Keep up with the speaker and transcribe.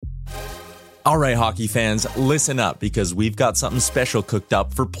All right, hockey fans, listen up because we've got something special cooked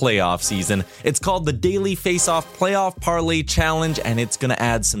up for playoff season. It's called the Daily Face-Off Playoff Parlay Challenge, and it's going to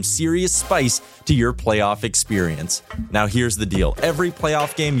add some serious spice to your playoff experience. Now, here's the deal. Every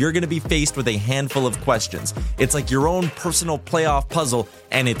playoff game, you're going to be faced with a handful of questions. It's like your own personal playoff puzzle,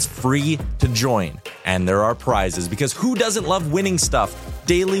 and it's free to join. And there are prizes, because who doesn't love winning stuff?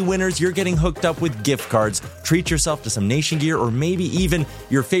 Daily winners, you're getting hooked up with gift cards. Treat yourself to some Nation gear or maybe even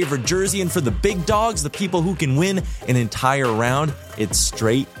your favorite jersey. And for the big dogs, the people who can win an entire round, it's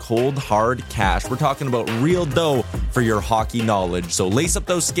straight, cold, hard cash. We're talking about real dough for your hockey knowledge. So lace up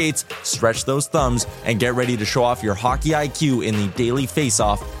those skates, stretch those thumbs, and get ready to show off your hockey IQ in the Daily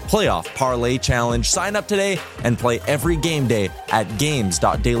Face-Off Playoff Parlay Challenge. Sign up today and play every game day at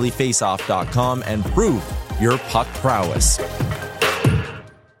games.dailyfaceoff.com and prove your puck prowess.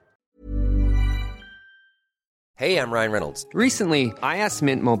 Hey, I'm Ryan Reynolds. Recently, I asked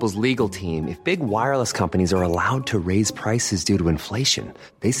Mint Mobile's legal team if big wireless companies are allowed to raise prices due to inflation.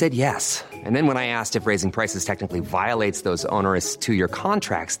 They said yes. And then when I asked if raising prices technically violates those onerous two-year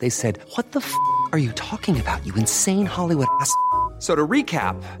contracts, they said, "What the f*** are you talking about, you insane Hollywood ass?" So to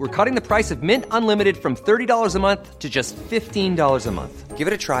recap, we're cutting the price of Mint Unlimited from $30 a month to just $15 a month. Give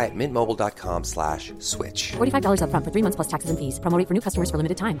it a try at mintmobile.com/switch. $45 up front for 3 months plus taxes and fees. Promo rate for new customers for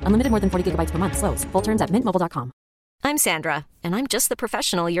limited time. Unlimited more than 40 gigabytes per month. Slows full terms at mintmobile.com. I'm Sandra, and I'm just the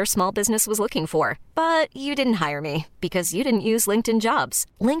professional your small business was looking for. But you didn't hire me because you didn't use LinkedIn Jobs.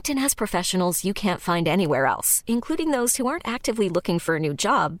 LinkedIn has professionals you can't find anywhere else, including those who aren't actively looking for a new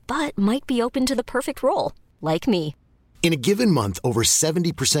job, but might be open to the perfect role, like me. In a given month, over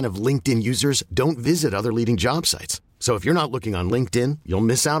 70% of LinkedIn users don't visit other leading job sites. So if you're not looking on LinkedIn, you'll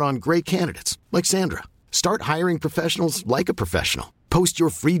miss out on great candidates like Sandra. Start hiring professionals like a professional. Post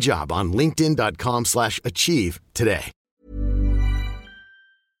your free job on linkedin.com/achieve today.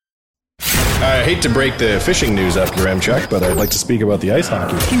 I hate to break the fishing news after Remchuk, but I'd like to speak about the ice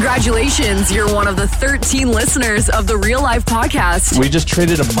hockey. Congratulations, you're one of the 13 listeners of the Real Life Podcast. We just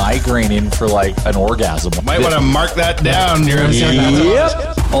traded a migraine in for like an orgasm. Might want to mark that down.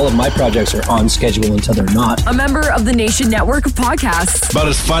 Yep. All of my projects are on schedule until they're not. A member of the Nation Network of Podcasts. About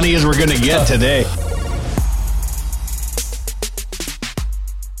as funny as we're going to get today.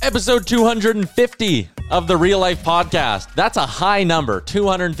 Episode 250 of the Real Life Podcast. That's a high number,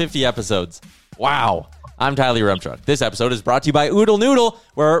 250 episodes. Wow. I'm Tyler Remchuk. This episode is brought to you by Oodle Noodle,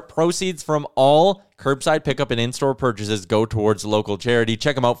 where proceeds from all curbside pickup and in-store purchases go towards local charity.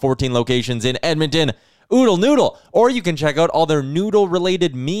 Check them out, 14 locations in Edmonton. Oodle Noodle. Or you can check out all their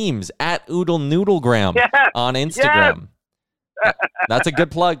noodle-related memes at Oodle Noodlegram on Instagram. Yes. That's a good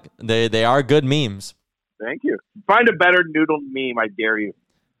plug. They are good memes. Thank you. Find a better noodle meme, I dare you.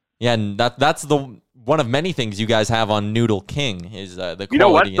 Yeah, and that's the one of many things you guys have on Noodle King is the quality. You know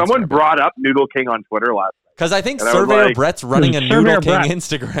what? Instagram. Someone brought up Noodle King on Twitter last night. Because I think Surveyor Brett's running a Noodle King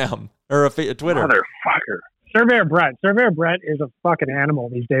Instagram or a Twitter. Motherfucker. Surveyor Brett is a fucking animal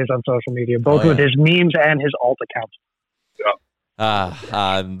these days on social media, both with his memes and his alt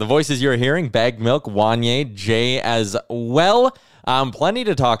accounts. The voices you're hearing, Bag Milk, Wanye, Jay as well. Plenty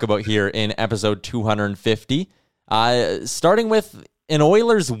to talk about here in episode 250. Starting with an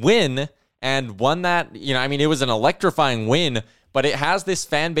Oilers win, and one that, it was an electrifying win, but it has this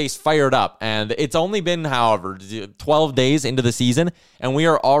fan base fired up, and it's only been, 12 days into the season, and we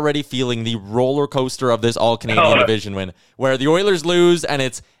are already feeling the roller coaster of this all-Canadian division win, where the Oilers lose, and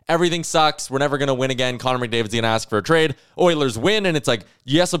it's everything sucks, we're never going to win again, Connor McDavid's going to ask for a trade, Oilers win, and it's like,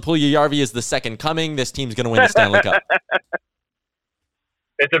 Jesse Puljujärvi is the second coming, this team's going to win the Stanley Cup.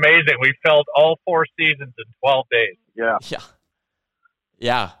 It's amazing. We filled all 4 seasons in 12 days.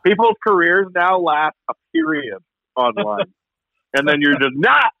 Yeah. People's careers now last a period online. And then you're just,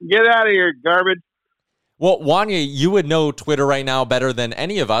 get out of here, garbage. Well, Wanya, you would know Twitter right now better than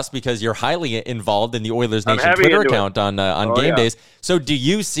any of us because you're highly involved in the Oilers Nation Twitter account on game days. So do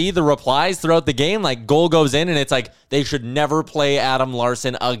you see the replies throughout the game? Like, goal goes in, and it's like, they should never play Adam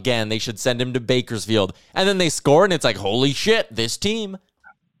Larson again. They should send him to Bakersfield. And then they score, and it's like, holy shit, this team.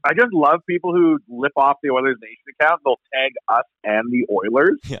 I just love people who lip off the Oilers Nation account. They'll tag us and the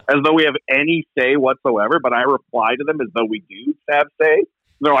Oilers as though we have any say whatsoever, but I reply to them as though we do have say.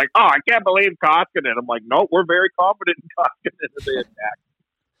 They're like, I can't believe Koskinen. I'm like, no, we're very confident in Koskinen as they attack.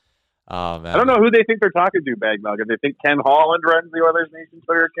 Oh, man. I don't know who they think they're talking to, Bag Milk. If they think Ken Holland runs the Oilers Nation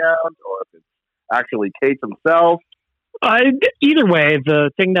Twitter account, or if it's actually Kate himself. Either way,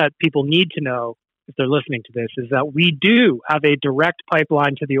 the thing that people need to know, if they're listening to this, is that we do have a direct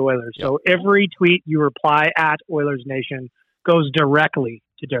pipeline to the Oilers. Yep. So every tweet you reply at Oilers Nation goes directly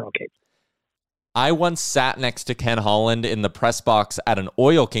to Daryl Katz. I once sat next to Ken Holland in the press box at an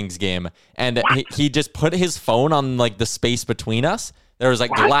Oil Kings game, and he just put his phone on like the space between us. There was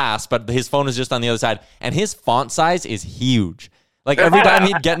like glass, but his phone was just on the other side, and his font size is huge. Like every time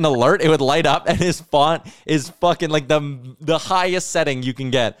he'd get an alert, it would light up, and his font is fucking like the highest setting you can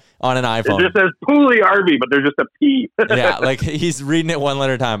get on an iPhone. It just says Puljujarvi, but there's just a P. Yeah, like he's reading it one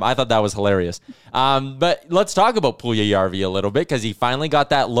letter at a time. I thought that was hilarious. But let's talk about Puljujarvi a little bit, because he finally got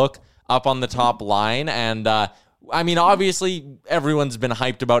that look up on the top line. And I mean, obviously, everyone's been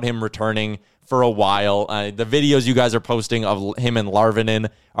hyped about him returning for a while. The videos you guys are posting of him and Larvinen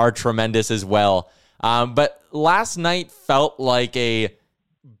are tremendous as well. But last night felt like a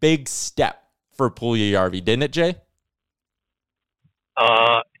big step for Puljujarvi, didn't it, Jay?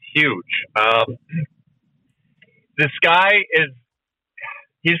 Huge. This guy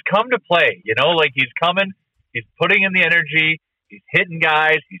he's come to play, you know, like he's coming, he's putting in the energy, he's hitting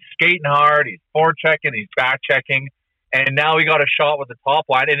guys, he's skating hard, he's forechecking, he's back-checking, and now he got a shot with the top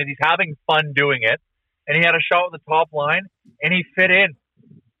line, and he's having fun doing it, and he had a shot with the top line, and he fit in.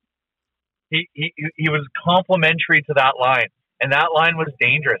 He was complimentary to that line, and that line was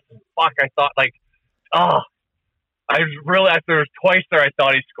dangerous. Fuck, I thought there was twice there I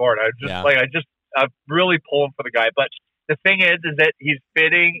thought he scored. I'm really pulling for the guy. But the thing is that he's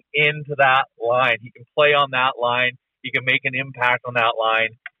fitting into that line. He can play on that line. He can make an impact on that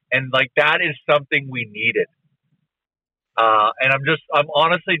line, and like that is something we needed. And I'm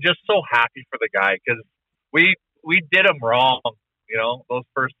honestly just so happy for the guy, because we did him wrong. You know, those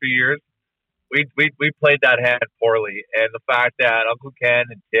first few years. We played that hand poorly, and the fact that Uncle Ken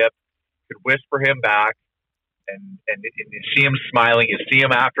and Tip could whisper him back, and you see him smiling, you see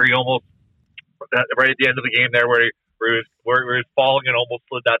him after he almost right at the end of the game there where he was falling and almost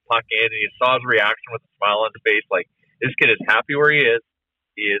slid that puck in, and you saw his reaction with a smile on his face. Like, this kid is happy where he is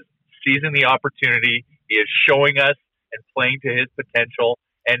seizing the opportunity, he is showing us and playing to his potential,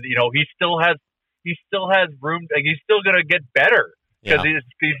 and you know he still has room. Like, he's still going to get better. Because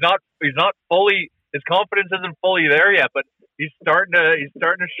he's not fully, his confidence isn't fully there yet, but he's starting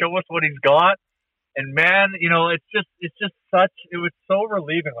to show us what he's got. And man, you know, it was so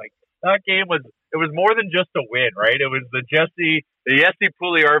relieving. Like, that game was more than just a win, right? It was the Jesse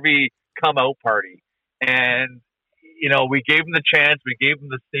Puljujarvi come out party, and you know, we gave him the chance, we gave him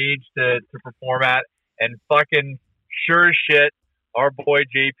the stage to perform at, and fucking sure as shit, our boy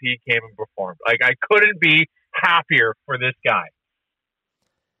JP came and performed. Like, I couldn't be happier for this guy.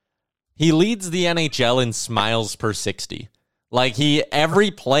 He leads the NHL in smiles per 60. Like, every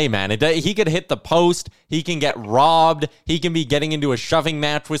play, man, he could hit the post, he can get robbed, he can be getting into a shoving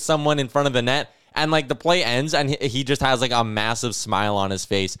match with someone in front of the net, and like the play ends and he just has like a massive smile on his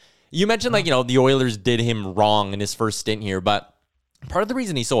face. You mentioned like, you know, the Oilers did him wrong in his first stint here, but part of the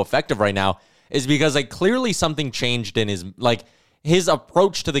reason he's so effective right now is because like clearly something changed in his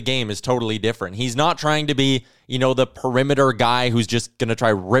approach to the game is totally different. He's not trying to be, you know, the perimeter guy who's just going to try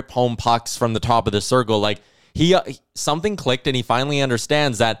rip home pucks from the top of the circle. Like, something clicked, and he finally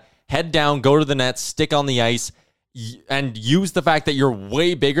understands that head down, go to the net, stick on the ice, and use the fact that you're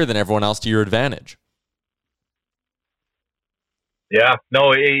way bigger than everyone else to your advantage. Yeah,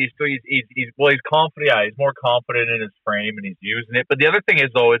 no, he's confident. Yeah, he's more confident in his frame, and he's using it. But the other thing is,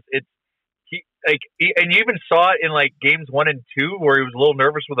 though, and you even saw it in like games 1 and 2 where he was a little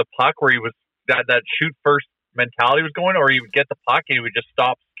nervous with a puck, where he was that shoot first mentality was going, or he would get the puck and he would just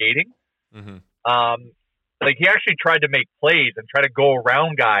stop skating. Mm-hmm. Like, he actually tried to make plays and try to go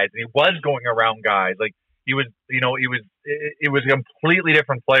around guys, and he was going around guys. Like, it was a completely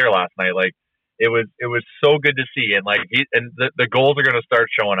different player last night. Like, it was so good to see, and like the goals are going to start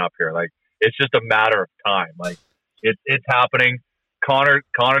showing up here. Like, it's just a matter of time. Like, it's happening. Connor's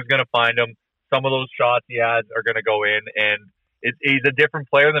going to find him. Some of those shots he has are going to go in, and he's a different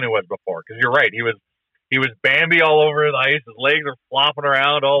player than he was before. Because you're right, he was Bambi all over the ice. His legs are flopping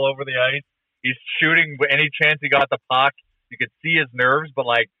around all over the ice. He's shooting any chance he got the puck. You could see his nerves, but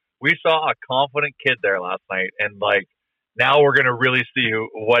like, we saw a confident kid there last night, and like, now we're going to really see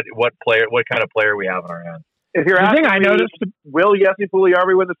what kind of player we have in our hands. If you're asking me, will Jesse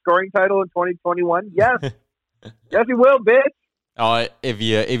Puljujarvi win the scoring title in 2021? Yes. Yes, he will, bitch. Oh, if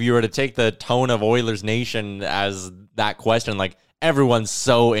you were to take the tone of Oilers Nation as that question, like, everyone's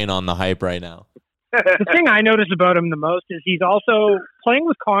so in on the hype right now. The thing I notice about him the most is he's also playing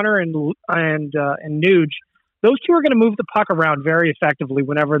with Connor and Nuge. Those two are going to move the puck around very effectively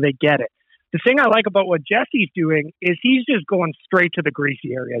whenever they get it. The thing I like about what Jesse's doing is he's just going straight to the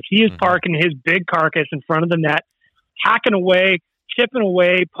greasy areas. He is parking his big carcass in front of the net, hacking away, chipping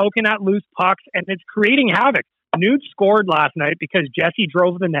away, poking at loose pucks, and it's creating havoc. Nuge scored last night because Jesse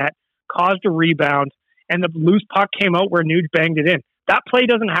drove the net. caused a rebound, and the loose puck came out where Nuge banged it in. That play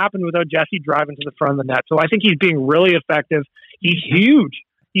doesn't happen without Jesse driving to the front of the net. So I think he's being really effective. He's huge.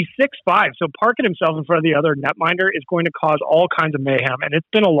 He's 6'5", so parking himself in front of the other netminder is going to cause all kinds of mayhem, and it's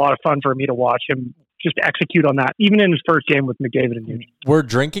been a lot of fun for me to watch him just execute on that, even in his first game with McDavid and Nugent. We're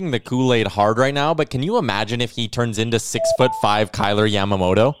drinking the Kool-Aid hard right now, but can you imagine if he turns into 6'5" Kyler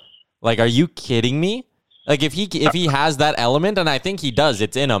Yamamoto? Like, are you kidding me? Like, if he has that element, and I think he does,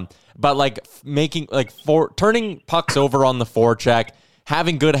 it's in him, but like turning pucks over on the forecheck,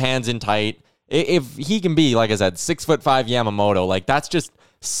 having good hands in tight, if he can be, like I said, 6'5" Yamamoto, like that's just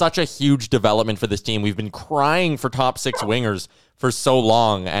such a huge development for this team. We've been crying for top 6 wingers for so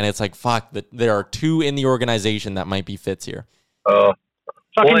long, and it's like, fuck, there are 2 in the organization that might be fits here.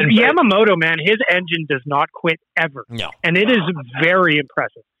 Yamamoto, man, his engine does not quit ever. No. And it is very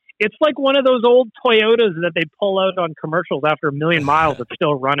impressive. It's like one of those old Toyotas that they pull out on commercials after 1 million miles that's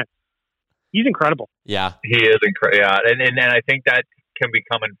still running. He's incredible. Yeah. He is incredible. Yeah. And I think that can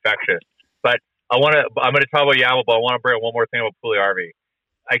become infectious. But I'm going to talk about Yamamoto, but I want to bring up one more thing about Puljujarvi.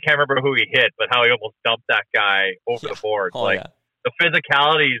 I can't remember who he hit, but how he almost dumped that guy over the board. The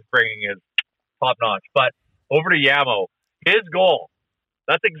physicality he's bringing is top notch. But over to Yamo, his goal.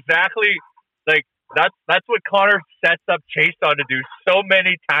 That's exactly that's what Connor sets up Chason to do so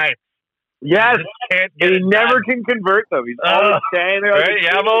many times. Yes, he never can convert them. He's always standing there. Right,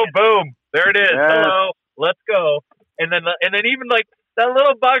 Yamo, boom, there it is. Yes. Hello, let's go. And then even like that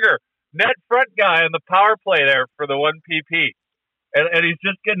little bugger, net front guy on the power play there for the 1 PP. And he's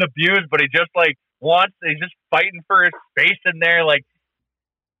just getting abused, but he just he's just fighting for his space in there. Like,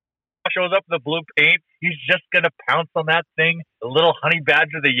 shows up in the blue paint, he's just going to pounce on that thing. The little honey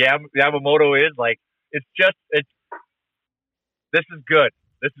badger that Yamamoto is, like, this is good.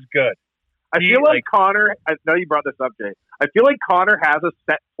 This is good. I feel like Connor, I know you brought this up, Jay. I feel like Connor has a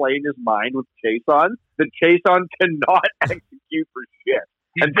set play in his mind with Chason that Chason cannot execute for shit.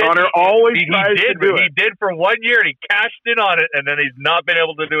 Connor always tries to do it. He did for 1 year, and he cashed in on it, and then he's not been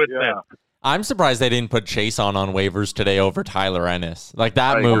able to do it since. I'm surprised they didn't put Chason on waivers today over Tyler Ennis. Like,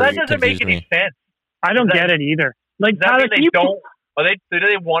 that move that doesn't make any sense. I don't get it either. Like, Tyler, do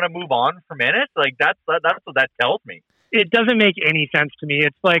they want to move on from Ennis? Like, that's what that tells me. It doesn't make any sense to me.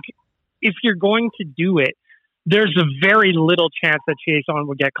 It's like, if you're going to do it, there's a very little chance that Chason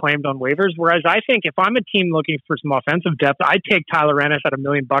would get claimed on waivers. Whereas I think if I'm a team looking for some offensive depth, I'd take Tyler Ennis at $1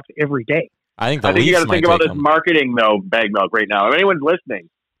 million every day. I think you got to think about this marketing, though, Bag Milk, right now. If anyone's listening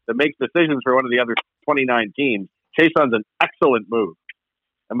that makes decisions for one of the other 29 teams, Chason's an excellent move.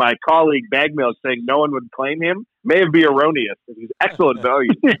 And my colleague Bag Milk saying no one would claim him may be erroneous. He's excellent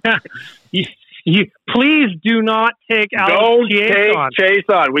value. Please do not take Alex Chason. Don't take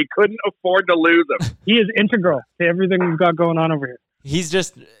Chason. We couldn't afford to lose him. He is integral to everything we've got going on over here. He's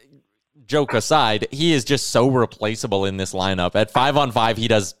just, joke aside, he is just so replaceable in this lineup. At 5-on-5, he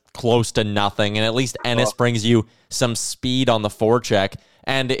does close to nothing, and at least Ennis brings you some speed on the forecheck.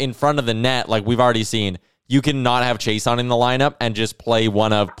 And in front of the net, like we've already seen, you can not have Chason in the lineup and just play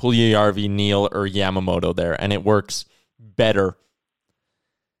one of Puljujarvi, Neal, or Yamamoto there, and it works better.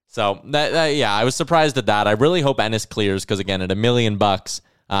 So, I was surprised at that. I really hope Ennis clears because, again, at $1 million,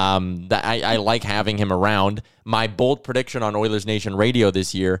 I like having him around. My bold prediction on Oilers Nation Radio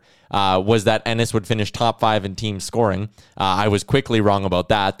this year was that Ennis would finish top 5 in team scoring. I was quickly wrong about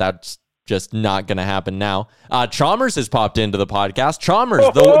that. That's just not going to happen now. Chalmers has popped into the podcast. Chalmers,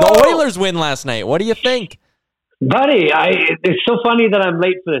 the Oilers win last night. What do you think? Buddy, it's so funny that I'm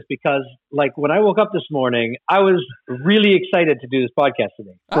late for this because, like, when I woke up this morning, I was really excited to do this podcast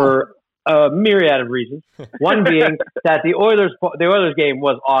today for a myriad of reasons. One being that the Oilers game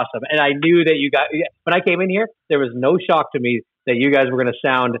was awesome, and I knew that you guys. When I came in here, there was no shock to me that you guys were going to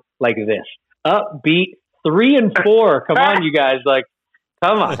sound like this, upbeat, 3 and 4. Come on, you guys! Like,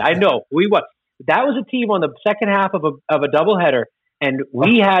 come on! I know we won. That was a team on the second half of a doubleheader, and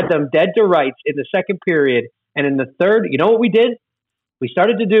we had them dead to rights in the second period. And in the third, you know what we did? We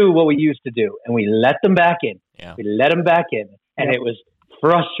started to do what we used to do, and we let them back in. Yeah. We let them back in, and it was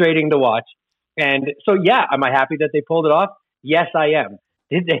frustrating to watch. And so, am I happy that they pulled it off? Yes, I am.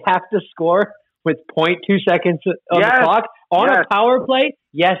 Did they have to score with 0.2 seconds on the clock on a power play?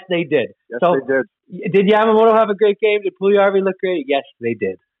 Yes, they did. Yes, they did. Did Yamamoto have a great game? Did Puljujarvi look great? Yes, they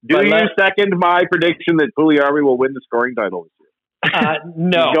did. Do you second my prediction that Puljujarvi will win the scoring title this year?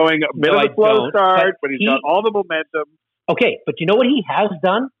 No. He's going a bit of a slow start, but he's got all the momentum. Okay, but you know what he has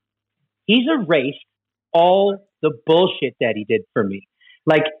done? He's erased all the bullshit that he did for me.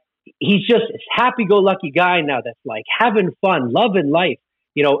 Like, he's just a happy-go-lucky guy now that's like having fun, loving life,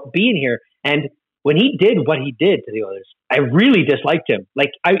 being here. And when he did what he did to the Oilers, I really disliked him.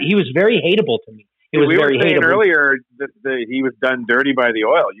 Like he was very hateable to me. It was we very were saying hateable. earlier that he was done dirty by the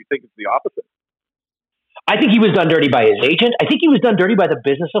Oil. You think it's the opposite? I think he was done dirty by his agent. I think he was done dirty by the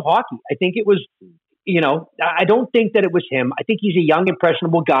business of hockey. I think it was, I don't think that it was him. I think he's a young,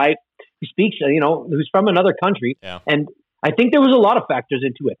 impressionable guy who speaks, who's from another country. Yeah. And I think there was a lot of factors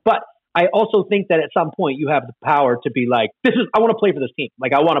into it. But I also think that at some point you have the power to be like, I want to play for this team.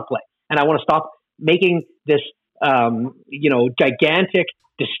 Like, I want to play. And I want to stop making this, gigantic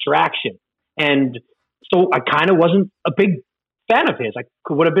distraction. And so I kind of wasn't a big fan of his. I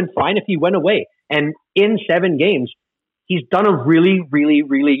would have been fine if he went away. And in 7 games, he's done a really, really,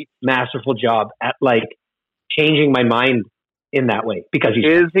 really masterful job at like changing my mind in that way. Because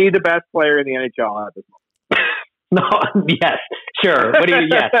is he the best player in the NHL at this moment? No, yes, sure. What do you?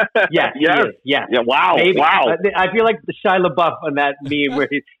 Yes. Yeah. Wow, maybe. wow. I feel like the Shia LaBeouf on that meme where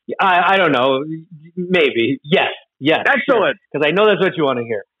I don't know, maybe. Yes, excellent. Because I know that's what you want to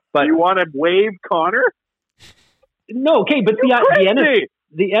hear. But you want to wave Connor? No, okay, but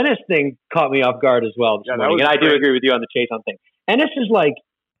the Ennis thing caught me off guard as well this morning, and I do agree with you on the Chiasson thing. Ennis is like,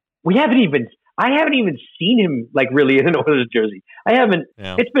 I haven't even seen him like really in an Oilers jersey. I haven't.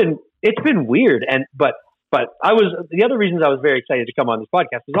 Yeah. It's been weird, but the other reasons I was very excited to come on this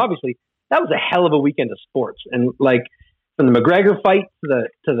podcast was obviously that was a hell of a weekend of sports, and like from the McGregor fight to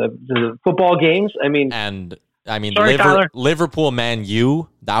the football games. Sorry, Liverpool Man U,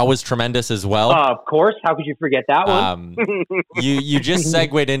 that was tremendous as well. Of course, how could you forget that one? You just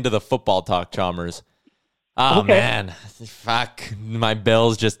segued into the football talk, Chalmers. Oh okay. Man, fuck my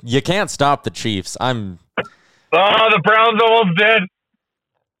Bills! You can't stop the Chiefs. The Browns almost did.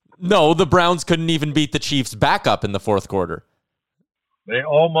 No, the Browns couldn't even beat the Chiefs back up in the fourth quarter. They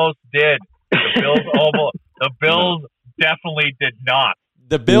almost did. The Bills definitely did not.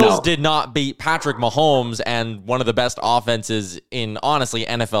 The Bills did not beat Patrick Mahomes and one of the best offenses in, honestly,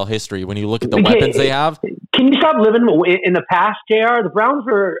 NFL history when you look at the weapons they have. Can you stop living in the past, JR? The Browns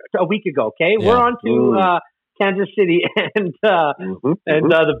were a week ago, okay? Yeah. We're on to Kansas City and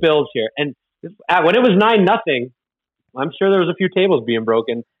the Bills here. And when it was 9-0, I'm sure there was a few tables being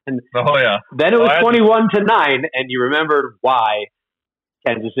broken. And then it was 21-9, and you remembered why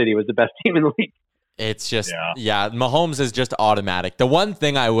Kansas City was the best team in the league. It's just, Mahomes is just automatic. The one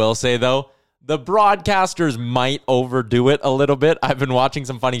thing I will say, though, the broadcasters might overdo it a little bit. I've been watching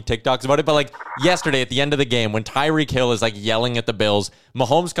some funny TikToks about it, but like yesterday at the end of the game, when Tyreek Hill is like yelling at the Bills,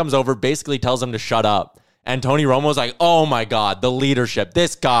 Mahomes comes over, basically tells him to shut up. And Tony Romo's like, oh my God, the leadership.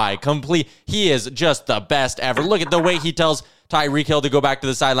 This guy, he is just the best ever. Look at the way he tells Tyreek Hill to go back to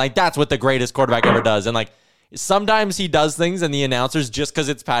the sideline. That's what the greatest quarterback ever does. And like, sometimes he does things and the announcers, just because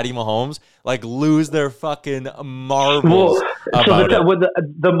it's Patty Mahomes, like lose their fucking marbles about it.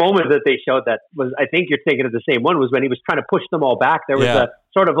 The moment that they showed that was, I think you're thinking of the same one, was when he was trying to push them all back. There was a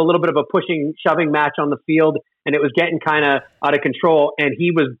sort of a little bit of a shoving match on the field, and it was getting kind of out of control, and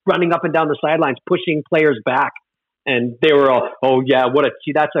he was running up and down the sidelines, pushing players back. And they were all, oh yeah,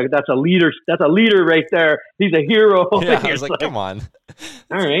 that's a leader right there. He's a hero. Yeah, I was like, come on.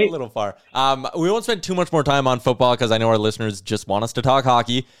 All right. A little far. We won't spend too much more time on football because I know our listeners just want us to talk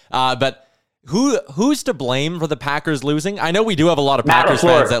hockey. But who's to blame for the Packers losing? I know we do have a lot of Packers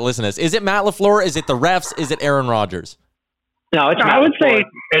fans that listen to us. Is it Matt LaFleur? Is it the refs? Is it Aaron Rodgers? No, I would say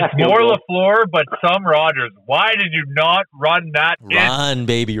it's more LaFleur, but some Rodgers. Why did you not run that in? Run,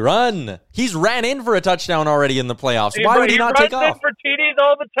 baby, run. He's ran in for a touchdown already in the playoffs. Why would he not take off? He runs in for TDs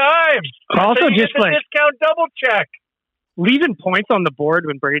all the time. Also, just like discount double check. Leaving points on the board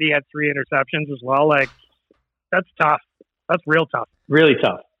when Brady had 3 interceptions as well, like that's tough. That's real tough. Really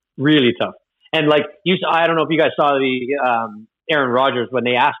tough. Really tough. And like I don't know if you guys saw the Aaron Rodgers when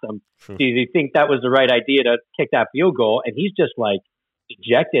they asked him, do you think that was the right idea to kick that field goal? And he's just like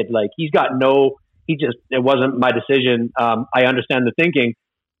dejected. Like it wasn't my decision. I understand the thinking.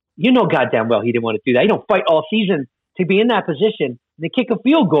 Goddamn well he didn't want to do that. You don't fight all season to be in that position and they kick a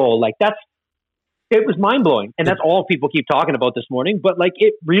field goal. Like it was mind blowing. And that's all people keep talking about this morning. But like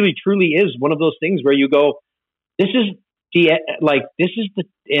it really truly is one of those things where you go, this is the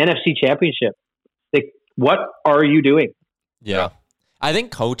NFC Championship. Like, what are you doing? Yeah. I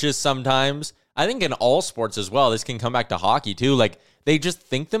think coaches sometimes, I think in all sports as well, this can come back to hockey too, like they just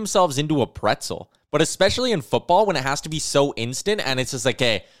think themselves into a pretzel. But especially in football when it has to be so instant and it's just like,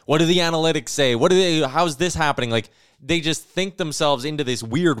 hey, what do the analytics say? How's this happening? Like they just think themselves into this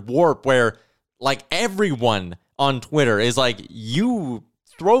weird warp where like everyone on Twitter is like, you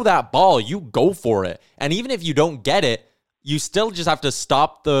throw that ball, you go for it. And even if you don't get it, you still just have to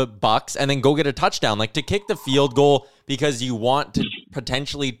stop the Bucks and then go get a touchdown. Like to kick the field goal because you want to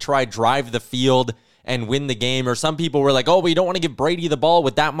potentially try drive the field and win the game. Or some people were like, oh, we don't want to give Brady the ball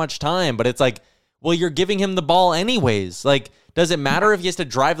with that much time. But it's like, well, you're giving him the ball anyways. Like, does it matter if he has to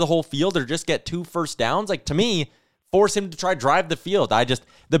drive the whole field or just get 2 first downs? Like, to me, force him to try drive the field.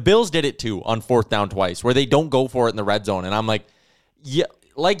 The Bills did it too on 4th down twice, where they don't go for it in the red zone. And I'm like, yeah,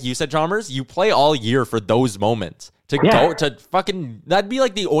 like you said, Chalmers, you play all year for those moments. That'd be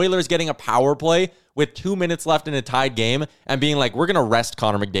like the Oilers getting a power play with 2 minutes left in a tied game and being like, we're going to rest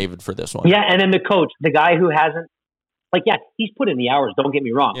Connor McDavid for this one. Yeah, and then the coach, the guy who hasn't, he's put in the hours, don't get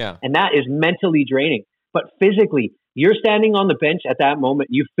me wrong. Yeah. And that is mentally draining. But physically, you're standing on the bench at that moment,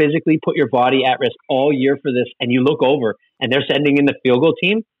 you physically put your body at risk all year for this, and you look over, and they're sending in the field goal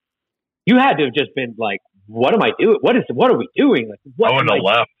team. You had to have just been like, what am I doing? What are we doing? Like, I wouldn't have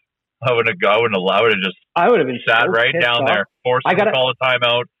left. I would have just been sat right down there, forced him to call a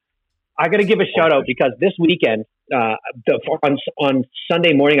timeout. I got to give a shout out because this weekend, on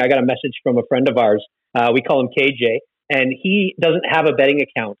Sunday morning, I got a message from a friend of ours. We call him KJ, and he doesn't have a betting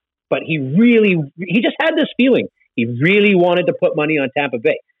account, but he just had this feeling. He really wanted to put money on Tampa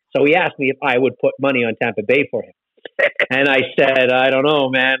Bay. So he asked me if I would put money on Tampa Bay for him. And I said, I don't know,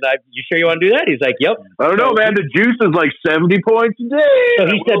 man. You sure you want to do that? He's like, yep. I don't know, man. The juice is like 70 points a day. So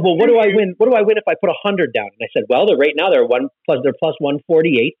he said, well, what do I win? What do I win if I put 100 down? And I said, well, right now they're plus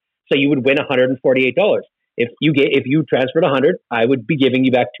 148. So you would win $148. If you transferred 100, I would be giving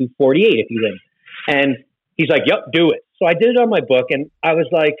you back 248 if you win. And he's like, yep, do it. So I did it on my book, and I was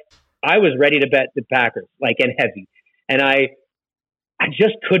ready to bet the Packers, and heavy. And I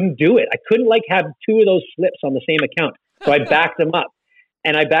just couldn't do it. I couldn't have 2 of those slips on the same account. So I backed him up,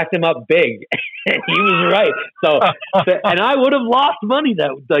 and I backed him up big, and he was right. So I would have lost money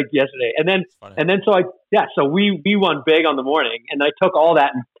that yesterday. So we won big on the morning, and I took all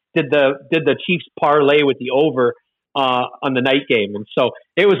that and did the Chiefs parlay with the over on the night game. And so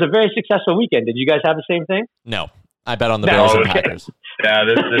it was a very successful weekend. Did you guys have the same thing? No. I bet on the Bills and Packers. Yeah,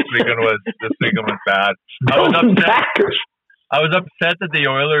 this weekend was bad. I was upset that the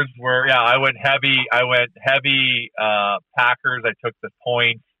Oilers were. Yeah, I went heavy Packers. I took the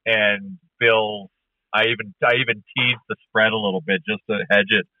points, and Bills. I even teased the spread a little bit just to hedge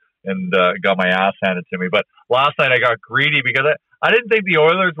it, and got my ass handed to me. But last night I got greedy because I didn't think the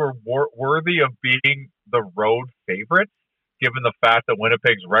Oilers were worthy of being the road favorites, given the fact that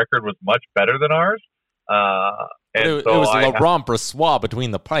Winnipeg's record was much better than ours. It was Laurent Brossoit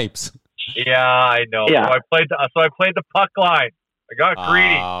between the pipes. Yeah, I know. Yeah. So I played the puck line. I got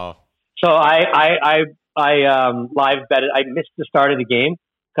greedy. So I live betted. I missed the start of the game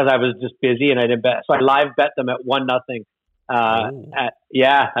because I was just busy and I didn't bet. So I live bet them at 1-0. At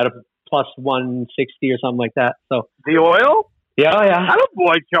a plus 160 or something like that. So the Oil. Yeah.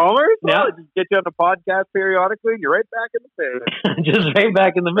 Attaboy, Chalmers. Yeah. Just get you on the podcast periodically, and you're right back in the mix. Just right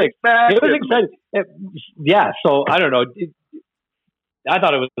back in the mix. It was exciting. So I don't know. I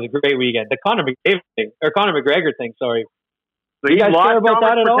thought it was a great weekend. The Conor McGregor thing. Sorry. So you guys care about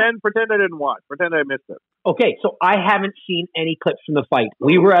that at all? Pretend I didn't watch. Pretend I missed it. Okay, so I haven't seen any clips from the fight.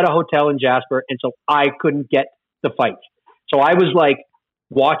 We were at a hotel in Jasper, and so I couldn't get the fights. So I was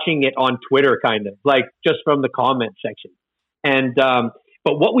watching it on Twitter, kind of just from the comment section. And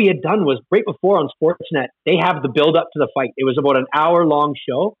but what we had done was right before on Sportsnet, they have the build up to the fight. It was about an hour-long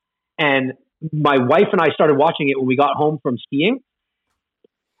show, and my wife and I started watching it when we got home from skiing.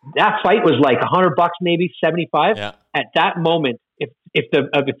 That fight was like $100, maybe $75. Yeah. At that moment,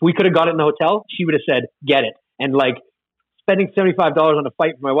 if we could have got it in the hotel, she would have said, "Get it." And spending $75 on a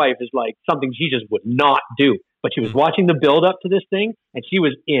fight for my wife is something she just would not do. But she was watching the build up to this thing, and she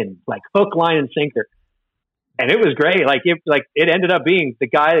was in hook, line, and sinker. And it was great. It ended up being the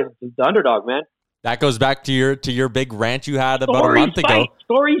underdog, man. That goes back to your big rant you had about a month ago.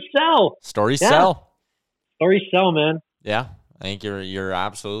 Stories sell. Stories sell, man. Yeah, I think you're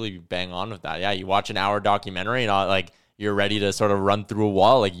absolutely bang on with that. Yeah, you watch an hour documentary and you're ready to sort of run through a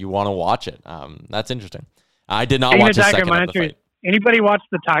wall. You want to watch it. That's interesting. I did not watch the second of the fight. Anybody watch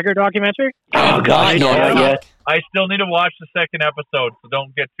the Tiger documentary? Oh God, yeah. I still need to watch the second episode, so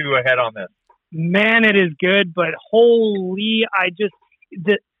don't get too ahead on this. Man, it is good, but holy,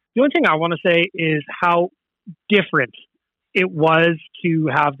 the only thing I want to say is how different it was to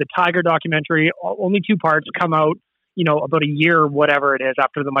have the Tiger documentary, only 2 parts, come out, about a year or whatever it is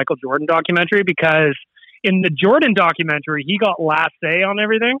after the Michael Jordan documentary, because in the Jordan documentary, he got last say on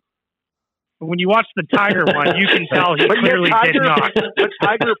everything. But when you watch the Tiger one, you can tell he clearly did not. But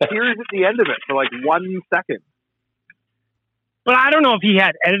Tiger appears at the end of it for 1 second. But I don't know if he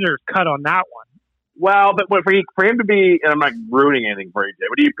had editor's cut on that one. Well, but for him to be, and I'm not ruining anything for AJ,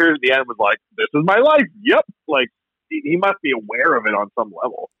 but he appears at the end was this is my life. Yep. he must be aware of it on some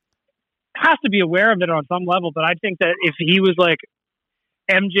level. Has to be aware of it on some level, but I think that if he was like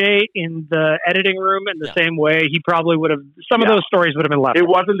MJ in the editing room in the same way, he probably would have. Some of those stories would have been left. It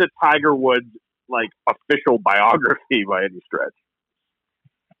wasn't a Tiger Woods like official biography by any stretch.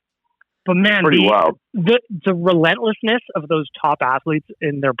 But man, pretty wild. The relentlessness of those top athletes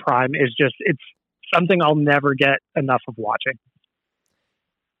in their prime is just—it's something I'll never get enough of watching.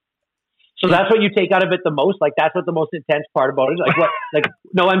 So that's what you take out of it the most. Like that's what the most intense part about it is. Like what? Like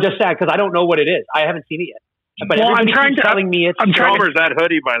no, I'm just sad because I don't know what it is. I haven't seen it yet. But well, everybody keeps telling me it's. Chalmers, that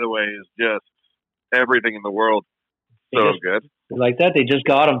hoodie, by the way, is just everything in the world. So good. Like that, they just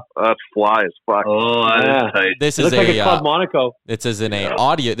got him. That's fly as fuck. Oh, that is tight. This it is looks like a Club Monaco. This is an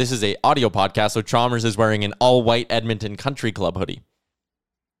audio. This is a audio podcast. So Chalmers is wearing an all-white Edmonton Country Club hoodie.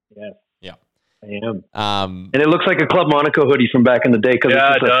 Yes. Yeah. I am. And it looks like a Club Monaco hoodie from back in the day because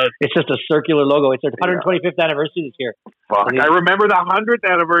it's just a circular logo. It's their 125th anniversary this year. Fuck! I remember the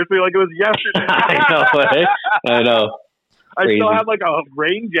 100th anniversary like it was yesterday. I know. I still have like a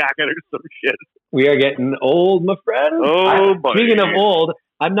rain jacket or some shit. We are getting old, my friend. Oh, buddy. Speaking of old,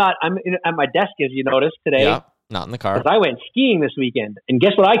 I'm at my desk, as you noticed today. Yeah, not in the car. Because I went skiing this weekend, and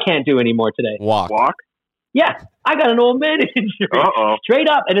guess what? I can't do anymore today. Walk. Yeah, I got an old man injury. Straight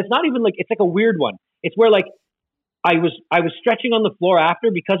up, and it's not even like it's like a weird one. It's where like I was stretching on the floor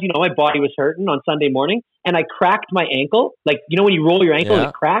after because my body was hurting on Sunday morning, and I cracked my ankle. Like when you roll your ankle,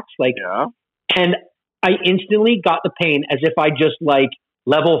 it cracks. And I instantly got the pain as if I just like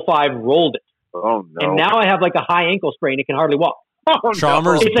level 5 rolled it. Oh no! And now I have like a high ankle sprain. It can hardly walk.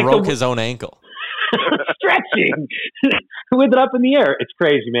 Chalmers broke his own ankle. Stretching with it up in the air. It's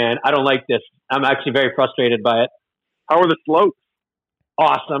crazy, man. I don't like this. I'm actually very frustrated by it. How are the slopes?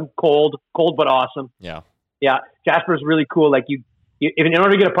 Awesome. Cold, but awesome. Yeah. Jasper's really cool. Like in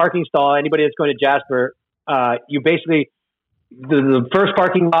order to get a parking stall, anybody that's going to Jasper, you basically the first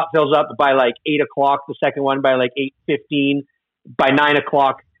parking lot fills up by like 8 o'clock. The second one by like 8:15. By 9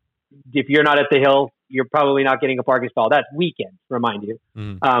 o'clock. If you're not at the hill, you're probably not getting a parking stall. That's weekend, remind you.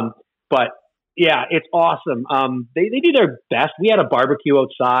 But yeah, it's awesome. They do their best. We had a barbecue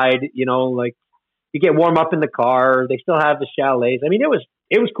outside, like you get warm up in the car. They still have the chalets. I mean, it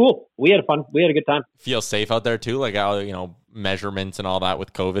was cool. We had fun. We had a good time. Feel safe out there too? Like how, measurements and all that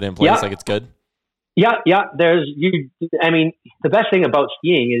with COVID in place. Like it's good. Yeah. I mean, the best thing about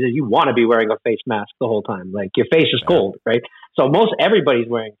skiing is you want to be wearing a face mask the whole time. Like your face is cold, right? So everybody's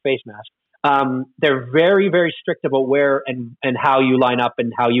wearing a face mask. They're very, very strict about where and how you line up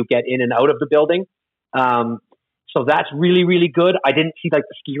and how you get in and out of the building. So that's really, really good. I didn't see like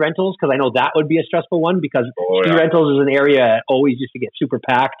the ski rentals because I know that would be a stressful one because ski rentals is an area that always used to get super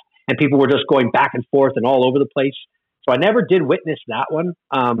packed and people were just going back and forth and all over the place. So I never did witness that one.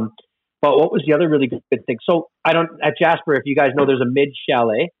 But what was the other really good thing? So at Jasper, if you guys know, there's a mid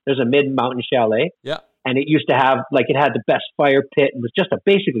chalet. There's a mid mountain chalet. Yeah. And it used to have it had the best fire pit. It was just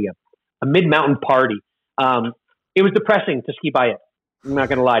basically a mid mountain party. It was depressing to ski by it. I'm not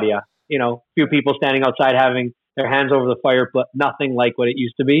going to lie to you. A few people standing outside having their hands over the fire, but nothing like what it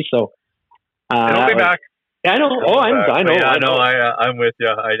used to be. So it'll be back. I know. I know. I'm with you.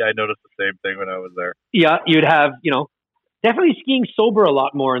 I noticed the same thing when I was there. Yeah, you'd have definitely skiing sober a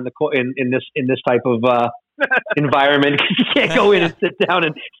lot more in this type of environment because you can't go in and sit down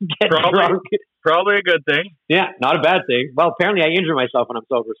and get drunk. Probably a good thing. Yeah, not a bad thing. Well, apparently I injure myself when I'm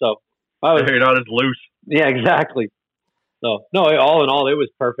sober, so you're not as loose. Yeah, exactly. So no, all in all, it was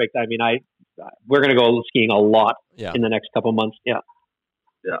perfect. I mean, we're gonna go skiing a lot in the next couple months. Yeah.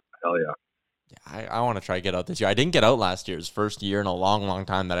 Yeah. Hell yeah. I want to try to get out this year. I didn't get out last year's first year in a long, long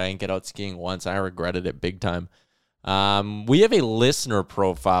time that I didn't get out skiing once. I regretted it big time. We have a listener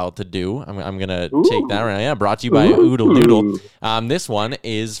profile to do. I'm going to take that right now. Yeah, brought to you by Oodle Doodle. This one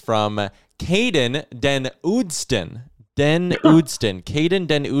is from Caden Den Oudston. Caden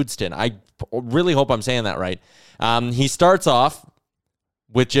Den Oudston. I really hope I'm saying that right. He starts off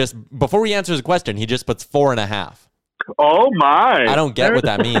with before he answers a question, he just puts 4.5. Oh my! I don't get what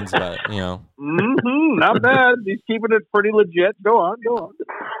that means, but not bad. He's keeping it pretty legit. Go on.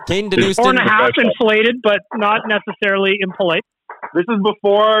 Caden Den Oudston. 4.5 inflated, but not necessarily impolite. This is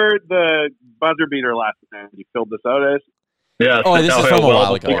before the buzzer beater last time. You filled this out as. Yeah. Oh, this is from a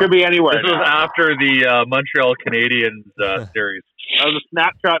while ago. It could be anywhere. This was after the Montreal Canadiens series. That was a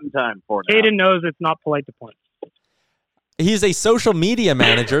snapshot in time for now. Caden knows it's not polite to point. He's a social media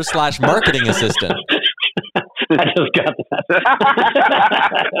manager / marketing assistant. I just got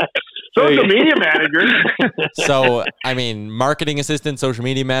that. Social media manager. So, I mean, marketing assistant, social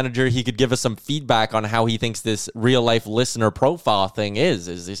media manager, he could give us some feedback on how he thinks this real life listener profile thing is.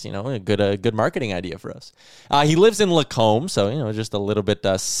 Is this, a good marketing idea for us? He lives in Lacombe, so, just a little bit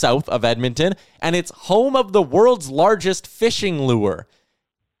south of Edmonton, and it's home of the world's largest fishing lure.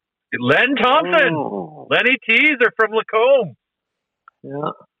 Len Thompson. Oh. Lenny T's are from Lacombe.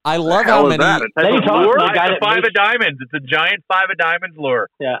 Yeah. I love how many. Lenny Thompson, it's a 5 of diamonds. It's a giant 5 of diamonds lure.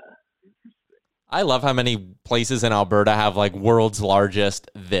 Yeah. I love how many places in Alberta have like world's largest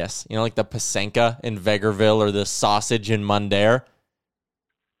this. Like the Pasenka in Vegreville or the sausage in Mundare.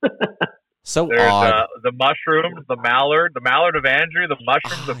 So there's odd. The mushrooms, the mallard of Andrew, the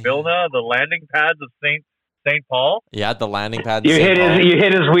mushrooms of Vilna, the landing pads of St. Paul. Yeah, the landing pads. You hit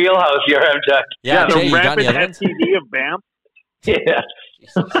his wheelhouse. You're Jack. Yeah, the Jay, you got rampant STD of Banff. Yeah.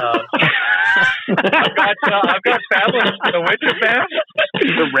 I've got family in the winter, man.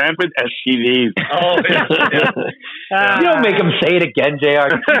 The rampant STDs. Oh, yeah. You don't make him say it again, JR. I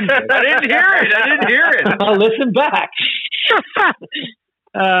didn't hear it. I'll listen back.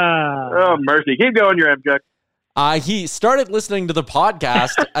 Oh, mercy. Keep going, your MJ. He started listening to the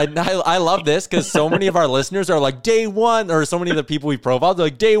podcast, and I love this because so many of our listeners are like, day one, or so many of the people we profiled, they're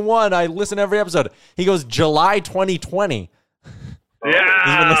like, day one, I listen to every episode. He goes, July 2020. Yeah,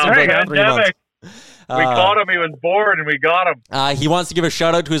 he's been listening for like 3 months. We caught him. He was bored, and we got him. He wants to give a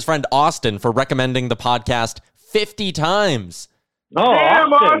shout out to his friend Austin for recommending the podcast 50 times. Oh,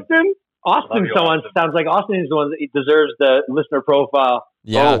 damn, Austin! Austin sounds like Austin is the one that deserves the listener profile.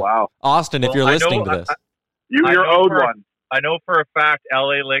 Yeah. Oh, wow. Austin, if you're listening to this. You're owed one. I know for a fact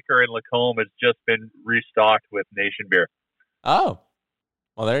LA Liquor in Lacombe has just been restocked with Nation beer. Oh.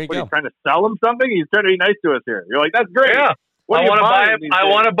 Well, there you go. Are you trying to sell him something? He's trying to be nice to us here. You're like, that's great. Yeah. I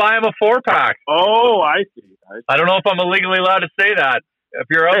want to buy him a 4-pack. Oh, I see. I don't know if I'm illegally allowed to say that. If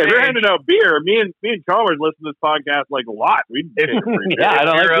you're if you're handing out beer, me and Chalmers listen to this podcast like a lot. I don't like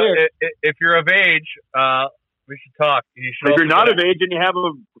beer. If you're of age, we should talk. If you're not of age and you have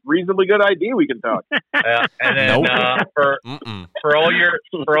a reasonably good ID, we can talk. And then for all your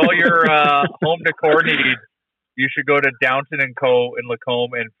home decor needs, you should go to Downton & Co. in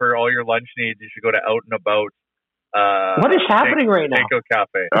Lacombe, and for all your lunch needs, you should go to Out and About. What is happening right now? Cinco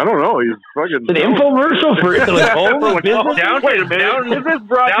Cafe. I don't know. He's fucking an infomercial for Lacombe. Wait a minute. Is this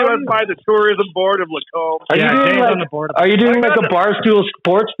brought to us by the Tourism Board of Lacombe? Are you doing like a Barstool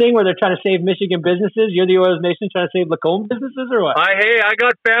Sports thing where they're trying to save Michigan businesses? You're the Oilers Nation trying to save Lacombe businesses, or what? I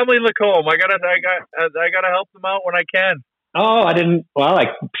got family in Lacombe. I gotta help them out when I can. Oh, I didn't. Well, I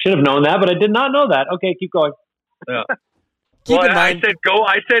should have known that, but I did not know that. Okay, keep going. Yeah. I said go.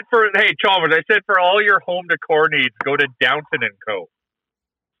 I said Chalmers. I said for all your home decor needs, go to Downton & Co.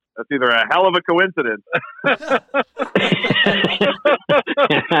 That's either a hell of a coincidence. That's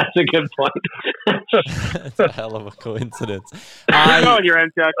a good point. That's a hell of a coincidence.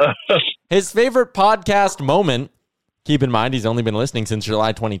 His favorite podcast moment. Keep in mind, he's only been listening since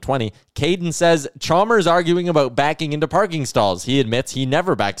July 2020. Caden says Chalmers arguing about backing into parking stalls. He admits he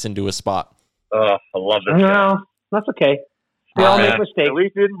never backs into a spot. Oh, I love this. No, that's okay. We all make mistakes. At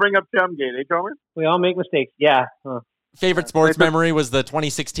least you didn't bring up Chumgate, eh, Chalmers? We all make mistakes, yeah. Favorite sports memory was the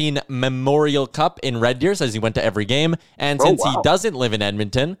 2016 Memorial Cup in Red Deer, says he went to every game. And since he doesn't live in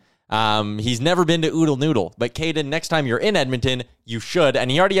Edmonton, he's never been to Oodle Noodle. But Caden, next time you're in Edmonton, you should.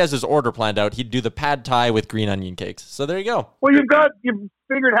 And he already has his order planned out. He'd do the pad thai with green onion cakes. So there you go. Well, you've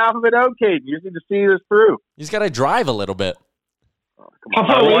figured half of it out, Caden. You just need to see this through. He's got to drive a little bit. How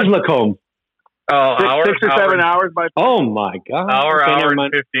far away is Lacombe? Six or 7 hours by. Oh my God! Hour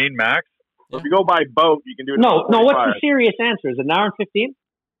and 15 max. Yeah. If you go by boat, you can do it. No. What's the serious answer? Is it an hour and 15?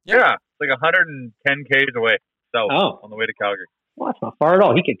 Yeah, it's like 110 k's away south on the way to Calgary. Well, that's not far at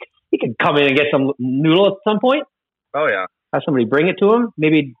all. He could come in and get some noodle at some point. Oh yeah. Have somebody bring it to him.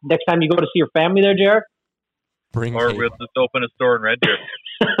 Maybe next time you go to see your family there, Jared. Or we'll just open a store in Red Deer.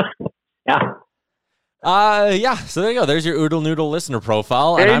 Yeah. So there you go. There's your Oodle Noodle listener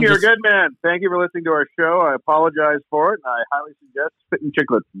profile. Hey, you're a good man. Thank you for listening to our show. I apologize for it, and I highly suggest spitting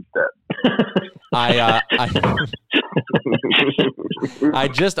chiclets instead. I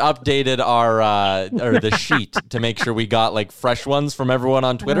just updated our the sheet to make sure we got like fresh ones from everyone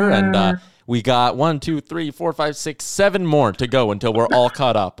on Twitter, and we got 1, 2, 3, 4, 5, 6, 7 more to go until we're all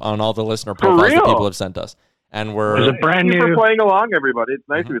caught up on all the listener profiles that people have sent us. And There's a brand Thank new. you for playing along, everybody. It's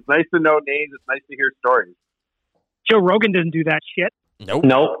nice. It's nice to know names. It's nice to hear stories. Joe Rogan didn't do that shit.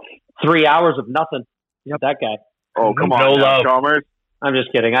 Nope. 3 hours of nothing. Yep, that guy. Oh, come on, Chalmers. I'm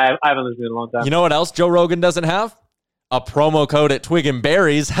just kidding. I haven't listened in a long time. You know what else Joe Rogan doesn't have? a promo code at Twig and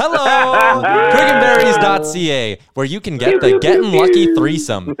Berries. Hello! twigandberries.ca, where you can get the Getting Lucky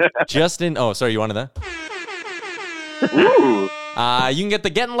threesome. Oh, sorry, you wanted that? Ooh. You can get the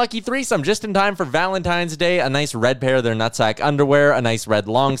Getting Lucky threesome just in time for Valentine's Day. A nice red pair of their nutsack underwear, a nice red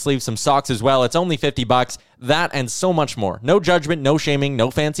long sleeve, some socks as well. It's only $50. That and so much more. No judgment, no shaming,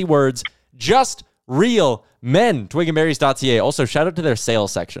 no fancy words. Just real men. twigandberries.ca. Also, shout out to their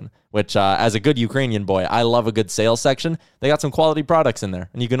sales section, which as a good Ukrainian boy, I love a good sales section. They got some quality products in there.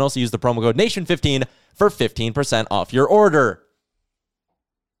 And you can also use the promo code NATION15 for 15% off your order.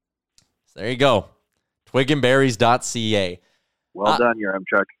 So there you go. twigandberries.ca. Well done,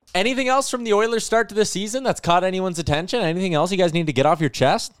 Chuck. Anything else from the Oilers' start to the season that's caught anyone's attention? Anything else you guys need to get off your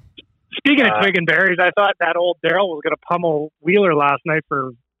chest? Speaking of Twig and Berries, I thought that old Daryl was going to pummel Wheeler last night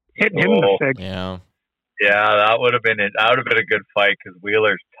for hitting him in the face. Yeah. Yeah, that would have been it. That would have been a good fight because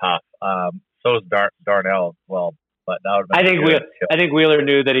Wheeler's tough. So is Darnell as well. But that would have been I think Wheeler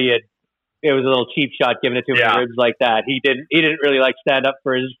knew that it was a little cheap shot giving it to him in the ribs like that. He didn't really like stand up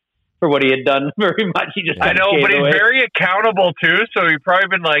for what he had done very much. He just I know, but he's very accountable too. So he probably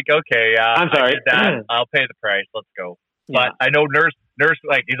been like, okay, I'm sorry, I'll pay the price. Let's go. But I know Nurse,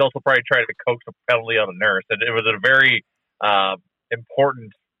 like he's also probably trying to coax a penalty on a Nurse, and it was a very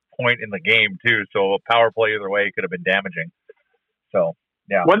important point in the game too. So a power play either way could have been damaging. So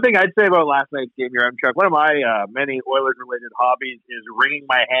yeah. One thing I'd say about last night's game, Chuck, one of my many Oilers-related hobbies is wringing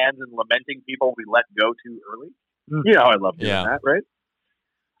my hands and lamenting people we let go too early. You know, I love doing that, right?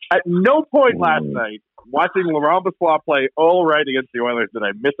 At no point last night, watching Laurent Brossoit play all right against the Oilers, did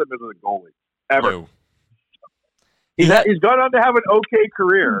I miss him as a goalie. Ever. No. He's gone on to have an okay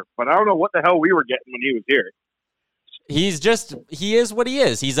career, but I don't know what the hell we were getting when he was here. He is what he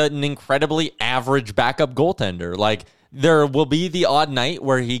is. He's an incredibly average backup goaltender. Like, there will be the odd night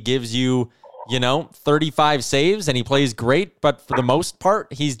where he gives you, 35 saves and he plays great, but for the most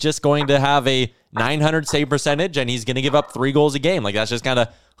part, he's just going to have a 900 save percentage and he's going to give up 3 goals a game. Like, that's just kind of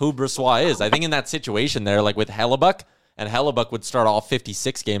who Brossoit is. I think in that situation there, like with Hellebuck, and Hellebuck would start all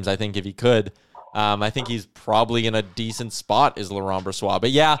 56 games, I think, if he could. I think he's probably in a decent spot is Laurent Brossoit.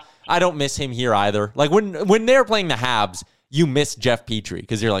 But yeah, I don't miss him here either. Like when they're playing the Habs, you miss Jeff Petrie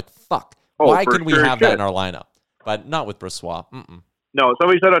because you're like, fuck, why can we have that in our lineup? But not with Brossoit. No,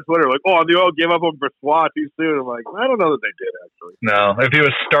 somebody said on Twitter, like, the Oil gave up on Brossoit too soon. I'm like, I don't know that they did, actually. No, if he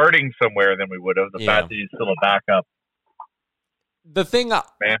was starting somewhere, then we would have. The fact that he's still a backup. The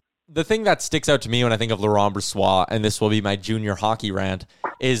thing that sticks out to me when I think of Laurent Brossoit, and this will be my junior hockey rant,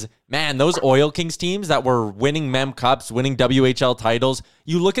 is, man, those Oil Kings teams that were winning Mem Cups, winning WHL titles,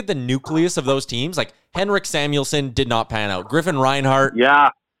 you look at the nucleus of those teams, like Henrik Samuelsson did not pan out. Griffin Reinhart.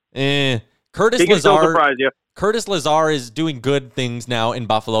 Yeah. Curtis Lazar. Curtis Lazar is doing good things now in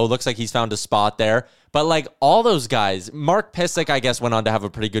Buffalo. Looks like he's found a spot there. But like all those guys, Mark Pysyk, I guess, went on to have a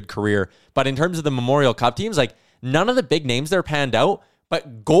pretty good career. But in terms of the Memorial Cup teams, like none of the big names there panned out.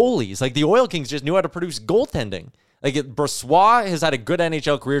 But goalies, like the Oil Kings just knew how to produce goaltending. Like Brossoit has had a good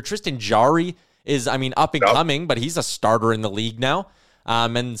NHL career. Tristan Jarry is, up and coming, but he's a starter in the league now.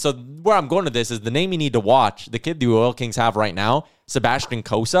 And so where I'm going to this is the name you need to watch. The kid the Oil Kings have right now, Sebastian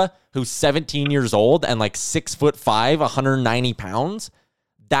Cossa, who's 17 years old and like 6'5", 190 pounds.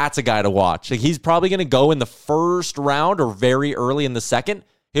 That's a guy to watch. Like he's probably going to go in the first round or very early in the second.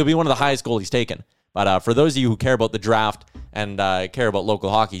 He'll be one of the highest goalies taken. But for those of you who care about the draft and care about local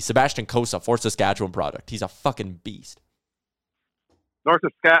hockey, Sebastian Cossa, Fort Saskatchewan product. He's a fucking beast.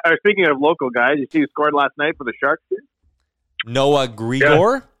 Speaking of local guys, you see who scored last night for the Sharks? Noah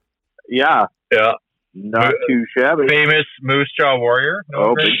Grigor? Yeah. Not too shabby. Famous Moose Jaw Warrior.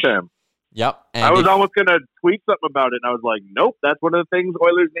 Big time. Yep. And I was almost going to tweet something about it, and I was like, nope, that's one of the things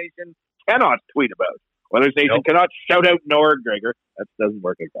Oilers Nation cannot tweet about. Oilers Nation cannot shout out Noah Gregor. That doesn't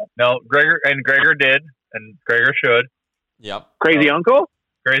work like that. No, Gregor did, and Gregor should. Yep. Crazy Uncle?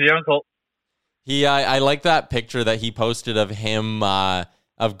 Crazy Uncle. I like that picture that he posted of him,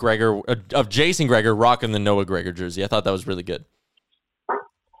 of Jason Gregor rocking the Noah Gregor jersey. I thought that was really good.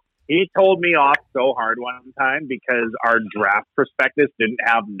 He told me off so hard one time because our draft prospectus didn't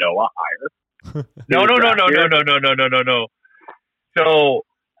have Noah higher. No. So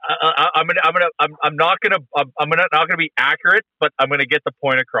I'm not gonna be accurate, but I'm gonna get the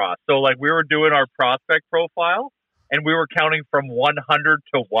point across. So like we were doing our prospect profile, and we were counting from 100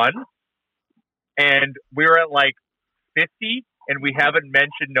 to 1, and we were at like 50, and we haven't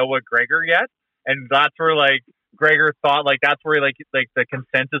mentioned Noah Gregor yet, and that's where like Gregor thought like that's where like the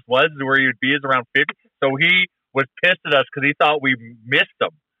consensus was where you'd be is around 50. So he was pissed at us because he thought we missed him,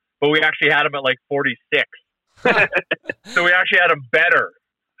 but we actually had him at like 46. So we actually had him better.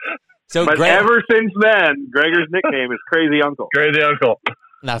 So but ever since then, Gregor's nickname is Crazy Uncle. Crazy Uncle.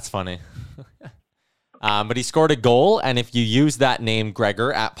 That's funny. But he scored a goal, and if you use that name,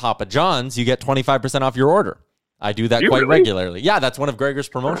 Gregor, at Papa John's, you get 25% off your order. I do that quite regularly. Yeah, that's one of Gregor's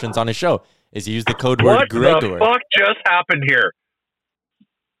promotions on his show, is use the code word Gregor. What the fuck just happened here?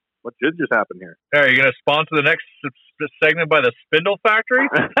 What did just happen here? Are you going to sponsor the next segment by the Spindle Factory?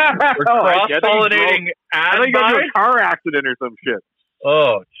 We're cross-pollinating I think got into a car accident or some shit.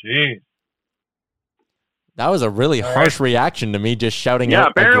 Oh, jeez. That was a really harsh reaction to me just shouting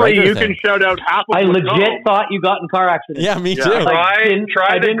out. Yeah, apparently you can shout out half of I legit thought you got in car accident. Yeah, me too.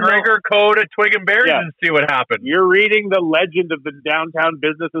 Try the Gregor code at Twig and Berries and see what happens. You're reading the legend of the downtown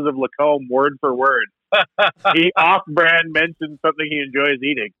businesses of Lacombe word for word. He off-brand mentions something he enjoys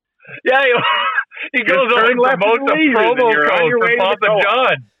eating. Yeah, he goes over and promotes a promo code for Papa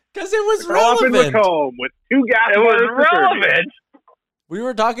John. Because it was relevant. relevant. In Lacombe with 2 gas. It was relevant. We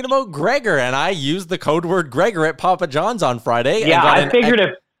were talking about Gregor, and I used the code word Gregor at Papa John's on Friday. Yeah, I figured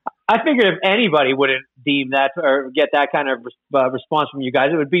if anybody wouldn't deem that or get that kind of response from you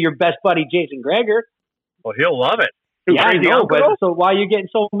guys, it would be your best buddy, Jason Gregor. Well, he'll love it. Yeah, I know, but so why are you getting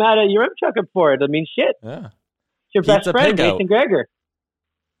so mad at your Chucking for it? I mean, shit. Yeah. It's your best friend, Jason Gregor.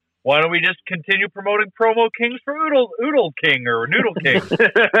 Why don't we just continue promoting promo kings for Oodle King or Noodle King?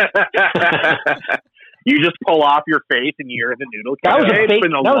 You just pull off your face and you're the Noodle King. That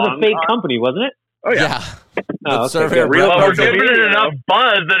was a fake company, wasn't it? Oh, yeah. Oh, okay. We're giving it enough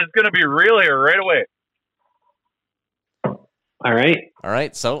buzz that it's going to be real here right away. All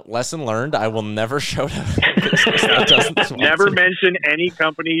right. So, lesson learned. I will never shout out. Never mention any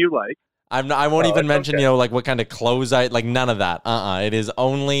company you like. I won't even mention, like what kind of clothes none of that. It is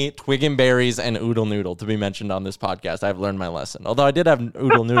only Twig and Berries and Oodle Noodle to be mentioned on this podcast. I've learned my lesson. Although I did have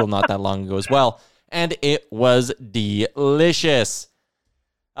Oodle Noodle not that long ago as well. And it was delicious.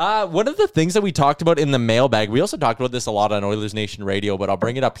 One of the things that we talked about in the mailbag, we also talked about this a lot on Oilers Nation Radio, but I'll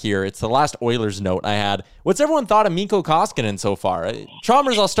bring it up here. It's the last Oilers note I had. What's everyone thought of Mikko Koskinen so far?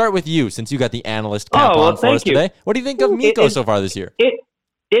 Chalmers, I'll start with you since you got the analyst cap on for us today. What do you think of Mikko so far this year? It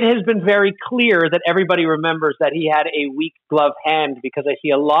has been very clear that everybody remembers that he had a weak glove hand because I see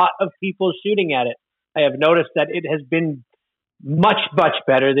a lot of people shooting at it. I have noticed that it has been much, much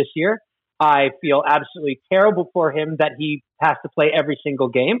better this year. I feel absolutely terrible for him that he has to play every single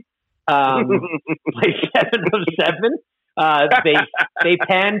game. Play 7 of 7. They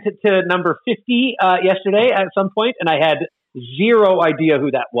panned to number 50 yesterday at some point, and I had zero idea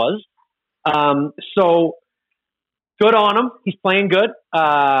who that was. So good on him. He's playing good.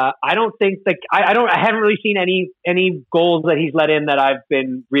 I don't think that I haven't really seen any goals that he's let in that I've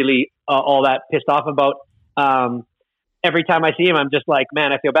been really all that pissed off about. Every time I see him, I'm just like,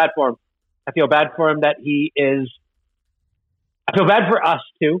 man, I feel bad for him. I feel bad for him that he is. I feel bad for us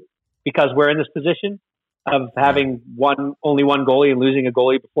too, because we're in this position of having only one goalie and losing a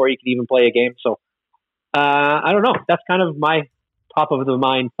goalie before he can even play a game. So I don't know. That's kind of my top of the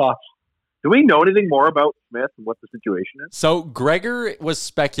mind thoughts. Do we know anything more about Smith and what the situation is? So Gregor was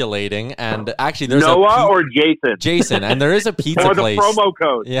speculating, and actually there's Noah or Jason? Jason, and there is a pizza or the place. promo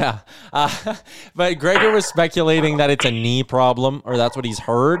code. Yeah. But Gregor was speculating that it's a knee problem, or that's what he's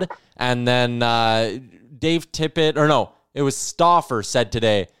heard. And then Dave Tippett, it was Stauffer said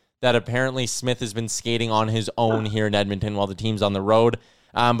today that apparently Smith has been skating on his own here in Edmonton while the team's on the road.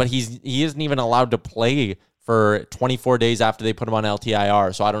 But he isn't even allowed to play for 24 days after they put him on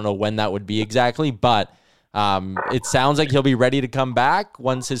LTIR. So I don't know when that would be exactly, but it sounds like he'll be ready to come back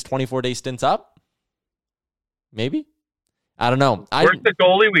once his 24-day stint's up. Maybe? I don't know. Where's the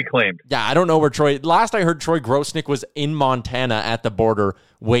goalie we claimed? Yeah, I don't know where last I heard Troy Grosnick was in Montana at the border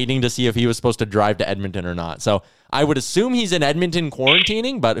waiting to see if he was supposed to drive to Edmonton or not. So I would assume he's in Edmonton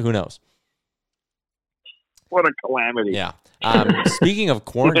quarantining, but who knows? What a calamity. Yeah. Speaking of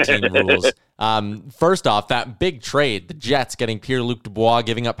quarantine rules, first off, that big trade, the Jets getting Pierre-Luc Dubois,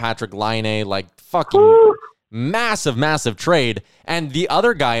 giving up Patrick Laine, like fucking massive, massive trade. And the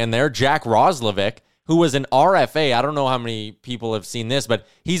other guy in there, Jack Roslovic, who was an RFA. I don't know how many people have seen this, but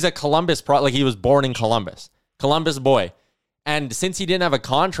he's a Columbus he was born in Columbus boy. And since he didn't have a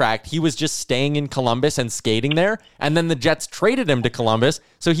contract, he was just staying in Columbus and skating there. And then the Jets traded him to Columbus.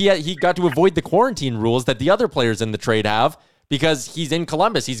 So he got to avoid the quarantine rules that the other players in the trade have because he's in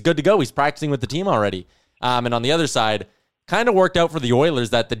Columbus. He's good to go. He's practicing with the team already. And on the other side, kind of worked out for the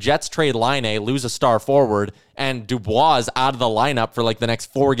Oilers that the Jets trade Laine, lose a star forward, and Dubois is out of the lineup for like the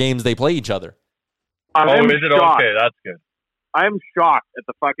next 4 games they play each other. Is it okay? That's good. I'm shocked at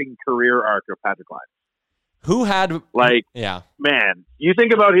the fucking career arc of Patrick Laine. Who had man, you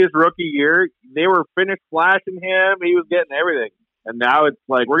think about his rookie year, they were finished flashing him. He was getting everything. And now it's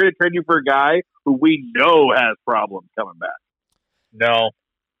like, we're going to trade you for a guy who we know has problems coming back. No.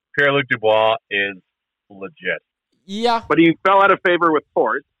 Pierre-Luc Dubois is legit. Yeah. But he fell out of favor with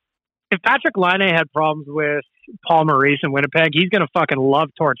Torts. If Patrick Laine had problems with Paul Maurice in Winnipeg, he's going to fucking love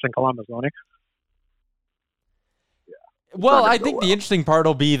Torts in Columbus, won't he? Yeah. Well, I think the interesting part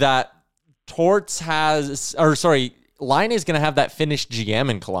will be that Laine is going to have that Finnish GM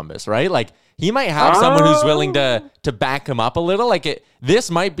in Columbus, right? Like, he might have someone who's willing to back him up a little. Like,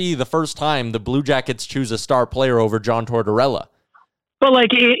 this might be the first time the Blue Jackets choose a star player over John Tortorella. But,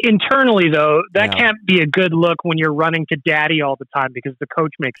 like, internally, though, that can't be a good look when you're running to daddy all the time because the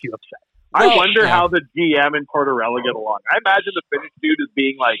coach makes you upset. I wonder how the GM and Tortorella get along. I imagine the Finnish dude is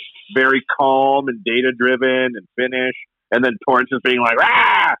being, like, very calm and data-driven and Finnish, and then Torrance is being like,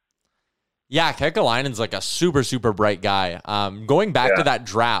 rah! Yeah, Kekalainen's like a super, super bright guy. Going back to that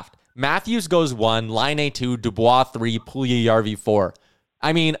draft, Matthews goes 1, Laine 2, Dubois 3, Puljujärvi 4.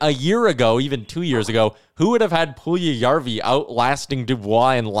 I mean, a year ago, even 2 years ago, who would have had Puljujärvi outlasting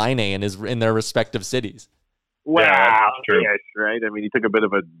Dubois and Laine in their respective cities? Wow, that's true. Yes, right? I mean, he took a bit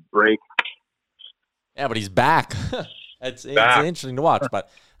of a break. Yeah, but he's back. It's interesting to watch.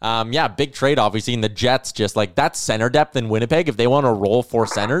 But, big trade, obviously. And the Jets, just like, that's center depth in Winnipeg. If they want to roll 4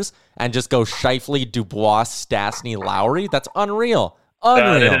 centers and just go Scheifele, Dubois, Stastny, Lowry, that's unreal.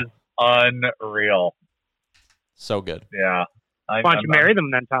 That is unreal. So good. Yeah. Why don't you marry them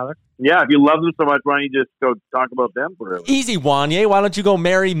then, Tyler? Yeah, if you love them so much, why don't you just go talk about them for a minute? Easy, Wanye. Why don't you go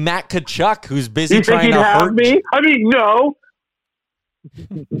marry Matt Tkachuk, who's busy trying to hurt me? I mean, no.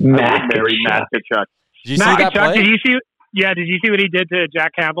 Marry Matt Tkachuk. Did you see that play? Did you see what he did to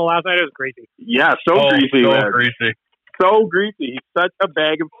Jack Campbell last night? It was crazy. Yeah, greasy. So greasy. He's such a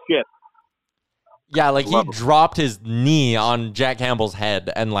bag of shit. Yeah, like he dropped his knee on Jack Campbell's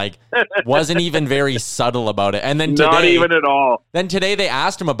head and like wasn't even very subtle about it. And then today, not even at all. Then today they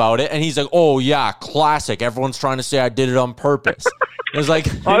asked him about it and he's like, "Oh yeah, classic. Everyone's trying to say I did it on purpose." It was like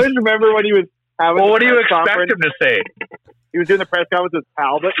I always remember when he was having. Well, what do you expect him to say? He was doing the press conference with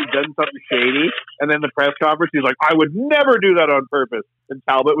Talbot. He'd done something shady, and then the press conference, he's like, "I would never do that on purpose." And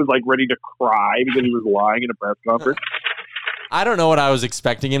Talbot was like ready to cry because he was lying in a press conference. I don't know what I was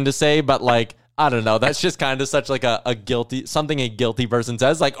expecting him to say, but like. I don't know. That's just kind of such like a guilty person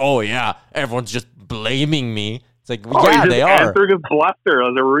says. Like, oh yeah, everyone's just blaming me. It's like, yeah, they are. Answering his bluster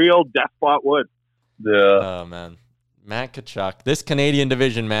as a real despot would. Yeah. Oh man, Matt Tkachuk. This Canadian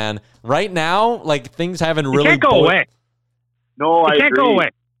division, man. Right now, like things haven't really. It can't go away. No, I agree. It can't go away.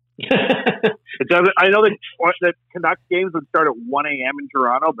 It doesn't. I know that Canucks games would start at 1 a.m. in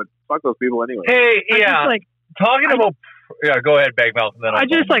Toronto, but fuck those people anyway. Hey, yeah. Talking about. Yeah, go ahead, Bagmouth.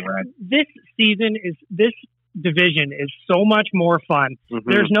 This division is so much more fun.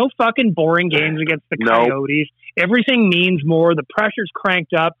 Mm-hmm. There's no fucking boring games against the Coyotes. Everything means more. The pressure's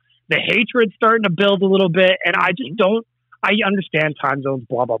cranked up. The hatred's starting to build a little bit. And I just don't. I understand time zones,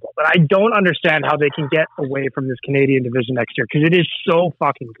 blah, blah, blah. But I don't understand how they can get away from this Canadian division next year because it is so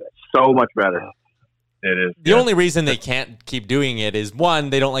fucking good. So much better. It is. The only reason they can't keep doing it is, one,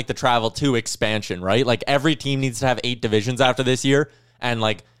 they don't like the travel, 2, expansion, right? Like, every team needs to have 8 divisions after this year. And,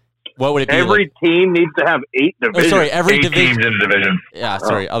 like, what would it be? Every team needs to have 8 divisions. Oh, sorry, every 8 teams in the division. Yeah,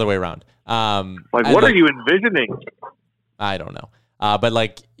 sorry, other way around. What are you envisioning? I don't know. But,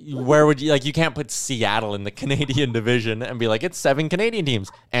 like, where would you, like, you can't put Seattle in the Canadian division and be like, it's 7 Canadian teams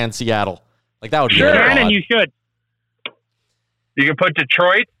and Seattle. Like, that would be sure, and you should. You can put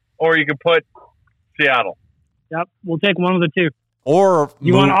Detroit or you can put Seattle. Yep, we'll take one of the two. Or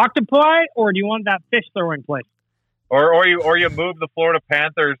you want octopi, or do you want that fish throwing place? Or you move the Florida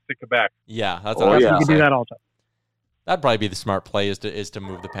Panthers to Quebec. Yeah, that's what you can do that also. That'd probably be the smart play is to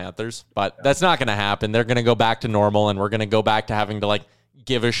move the Panthers, but that's not going to happen. They're going to go back to normal, and we're going to go back to having to like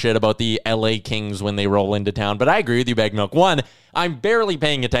give a shit about the LA Kings when they roll into town. But I agree with you, Bag Milk. One, I'm barely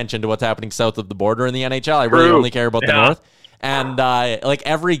paying attention to what's happening south of the border in the NHL. I really only care about the North. And like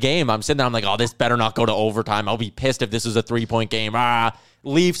every game, I'm sitting there, I'm like, oh, this better not go to overtime. I'll be pissed if this is a 3-point game.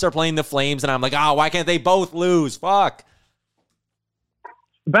 Leafs are playing the Flames, and I'm like, oh, why can't they both lose? Fuck.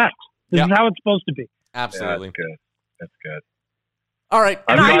 The best. This is how it's supposed to be. Absolutely. Yeah, that's good. All right.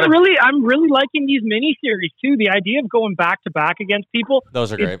 And I'm really liking these mini-series, too. The idea of going back-to-back against people.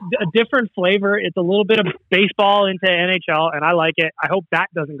 Those are great. It's a different flavor. It's a little bit of baseball into NHL, and I like it. I hope that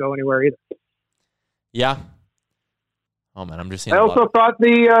doesn't go anywhere either. Yeah. Oh, man, I'm just seeing I also thought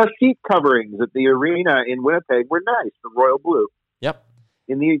the seat coverings at the arena in Winnipeg were nice, the royal blue. Yep.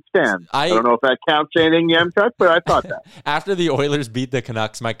 in the East Stand. I don't know if that counts anything, Yamchuck, but I thought that. After the Oilers beat the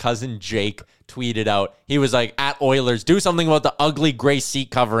Canucks, my cousin Jake tweeted out, he was like, at Oilers, do something about the ugly gray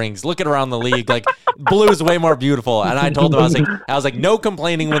seat coverings. Look at around the league. Like, blue is way more beautiful. And I told him, I was like, no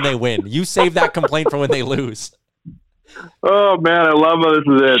complaining when they win. You save that complaint for when they lose. Oh, man, I love how this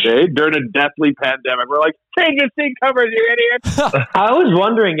is it, eh? During a deathly pandemic, we're like, change your seat covers, you idiot. I was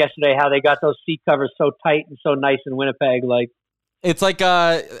wondering yesterday how they got those seat covers so tight and so nice in Winnipeg. Like, it's like,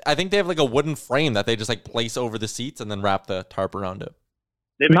 I think they have like a wooden frame that they just like place over the seats and then wrap the tarp around it.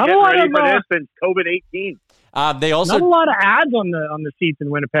 They've been getting ready for this since COVID-18. They also not a lot of ads on the seats in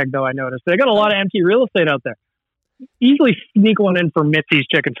Winnipeg, though. I noticed they got a lot of empty real estate out there. Easily sneak one in for Mitzi's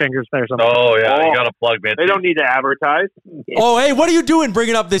Chicken Fingers there. Oh yeah, you got to plug Mitzi. They don't need to advertise. Oh hey, what are you doing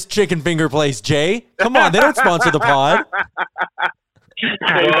bringing up this chicken finger place, Jay? Come on, they don't sponsor the pod.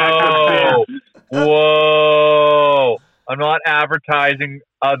 Whoa! I'm not advertising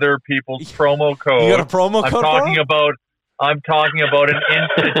other people's promo code. You got a promo code? I'm talking about an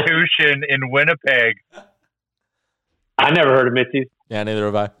institution in Winnipeg. I never heard of Mitzi's. Yeah, neither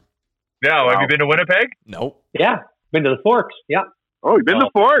have I. Yeah, have you been to Winnipeg? Nope. Yeah, been to the Forks. Yeah. Oh, you've been to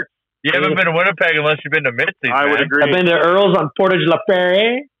Forks? You haven't been to Winnipeg unless you've been to Mitzi's. I would agree. I've been to Earl's on Portage La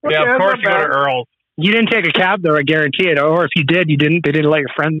Prairie. Yeah, of course you go to Earl's. You didn't take a cab there, I guarantee it. Or if you did, they didn't let your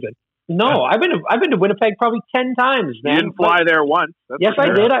friends in. No, I've been to Winnipeg probably 10 times, man. You didn't fly there once. Yes, I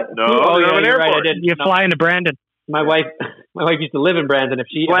did. You're right, I did. You fly into Brandon. My wife used to live in Brandon. If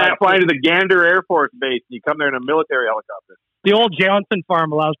she fly to the Gander Air Force Base, and you come there in a military helicopter. The old Johnson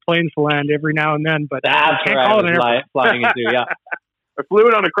farm allows planes to land every now and then, but that's can't where call I it was flying into. Yeah, I flew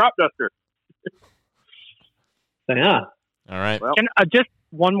it on a crop duster. So, yeah. All right. Well, just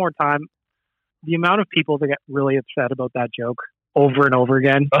one more time, the amount of people that get really upset about that joke over and over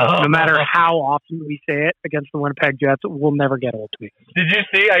again, no matter how often we say it against the Winnipeg Jets, will never get old to me. Did you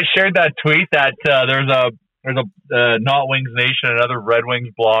see? I shared that tweet that there's a Not Wings Nation, another Red Wings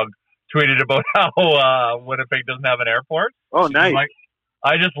blog, tweeted about how Winnipeg doesn't have an airport. Oh, nice.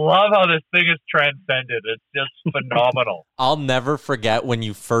 I just love how this thing is transcended. It's just phenomenal. I'll never forget when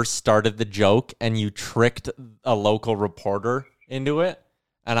you first started the joke and you tricked a local reporter into it.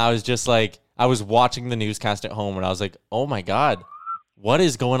 And I was just like, I was watching the newscast at home and I was like, oh my God, what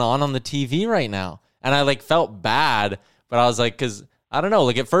is going on the TV right now? And I like felt bad, but I was like, because I don't know,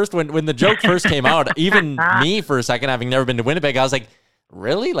 like at first when the joke first came out, even me for a second, having never been to Winnipeg, I was like,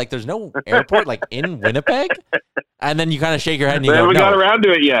 really? Like there's no airport like in Winnipeg? And then you kind of shake your head and you go, no. We haven't got around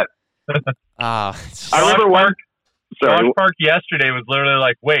to it yet. I remember Josh Park yesterday was literally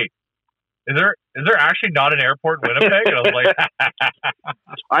like, wait, is there actually not an airport in Winnipeg? And I was like,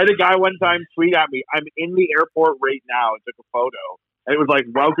 I had a guy one time tweet at me, I'm in the airport right now, and took a photo. And it was like,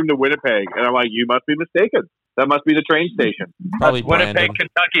 welcome to Winnipeg. And I'm like, you must be mistaken. That must be the train station. Probably Winnipeg,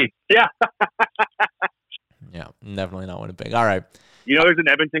 Kentucky. Yeah. Yeah, definitely not Winnipeg. All right. You know there's an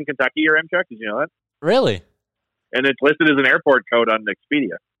Edmonton, Kentucky here, Amtrak? Did you know that? Really? And it's listed as an airport code on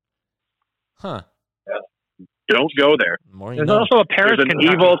Expedia. Huh. Yeah. Don't go there. There's also a Paris, There's an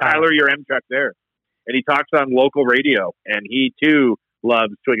Kentucky evil time. Tyler Yaremchuk there. And he talks on local radio. And he, too,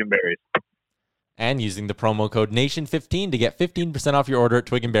 loves Twig and Berries. And using the promo code NATION15 to get 15% off your order at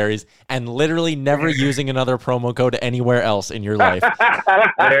Twig and Berries, and literally never using another promo code anywhere else in your life.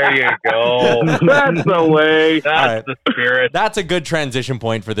 There you go. That's the way. That's the spirit. That's a good transition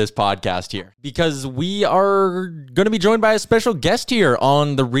point for this podcast here, because we are going to be joined by a special guest here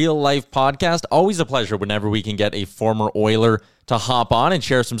on the Real Life Podcast. Always a pleasure whenever we can get a former Oiler to hop on and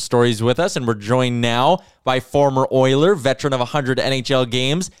share some stories with us. And we're joined now by former Oiler, veteran of 100 NHL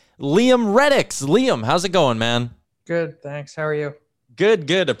games, Liam Reddix. Liam, how's it going, man? Good, thanks. How are you?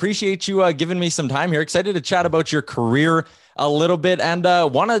 Good. Appreciate you giving me some time here. Excited to chat about your career a little bit, and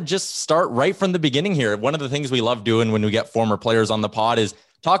want to just start right from the beginning here. One of the things we love doing when we get former players on the pod is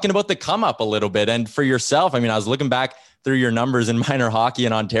talking about the come up a little bit. And for yourself, I mean, I was looking back through your numbers in minor hockey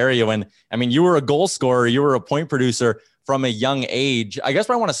in Ontario, and I mean, you were a goal scorer, you were a point producer from a young age. I guess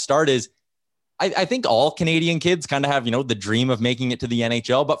where I want to start is, I think all Canadian kids kind of have, the dream of making it to the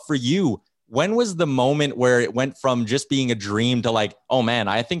NHL. But for you, when was the moment where it went from just being a dream to like, oh man,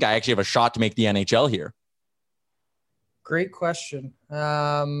 I think I actually have a shot to make the NHL here? Great question.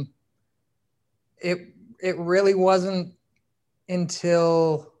 It really wasn't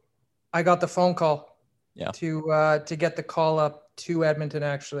until I got the phone call to get the call up to Edmonton,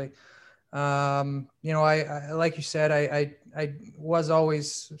 actually. I like you said, I was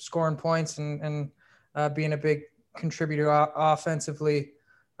always scoring points and being a big contributor offensively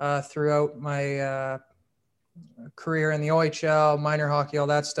throughout my career in the OHL, minor hockey, all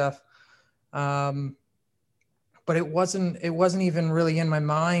that stuff. But but it wasn't even really in my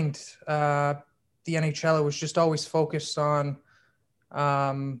mind. The NHL, it was just always focused on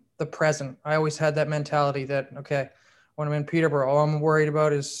the present. I always had that mentality that, okay, when I'm in Peterborough, all I'm worried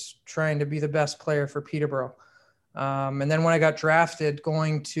about is trying to be the best player for Peterborough. And then when I got drafted,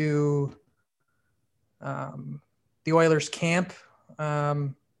 going to the Oilers camp,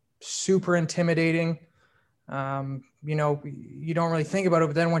 super intimidating. You know, you don't really think about it,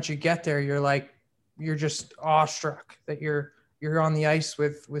 but then once you get there, you're just awestruck that you're on the ice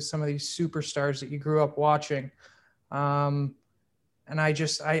with some of these superstars that you grew up watching. And I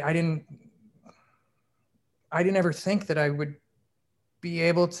didn't ever think that I would be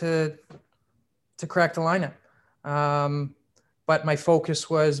able to crack the lineup. But my focus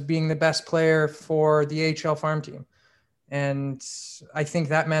was being the best player for the AHL farm team. And I think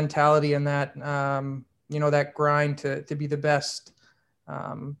that mentality and that, that grind to be the best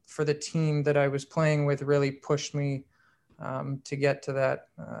for the team that I was playing with really pushed me to get to that,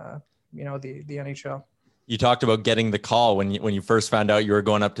 the NHL. You talked about getting the call when you first found out you were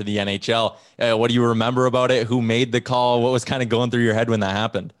going up to the NHL. What do you remember about it? Who made the call? What was kind of going through your head when that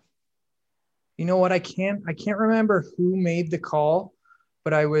happened? You know what? I can't remember who made the call,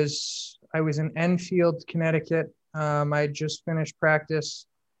 but I was in Enfield, Connecticut. I had just finished practice.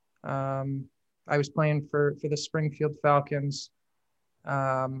 I was playing for the Springfield Falcons.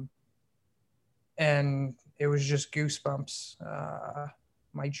 And it was just goosebumps.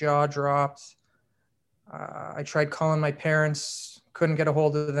 My jaw dropped. I tried calling my parents, couldn't get a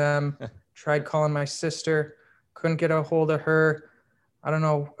hold of them. Tried calling my sister, couldn't get a hold of her. I don't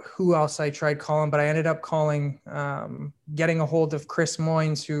know who else I tried calling, but I ended up calling, getting a hold of Chris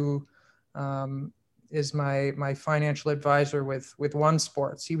Moynes, who is my financial advisor with One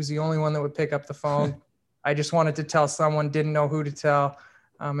Sports. He was the only one that would pick up the phone. I just wanted to tell someone, didn't know who to tell.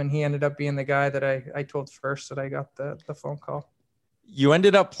 And he ended up being the guy that I told first that I got the phone call. You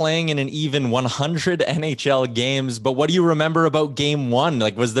ended up playing in an even 100 NHL games, but what do you remember about game one?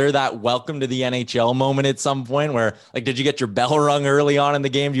 Like, was there that welcome to the NHL moment at some point where, like, did you get your bell rung early on in the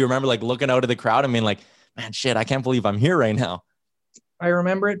game? Do you remember, like, looking out of the crowd and being like, man, shit, I can't believe I'm here right now? I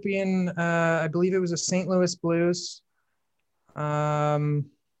remember it being, I believe it was a St. Louis Blues. I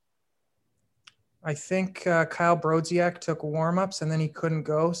think Kyle Brodziak took warm-ups and then he couldn't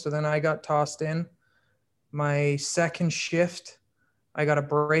go. So then I got tossed in. My second shift, I got a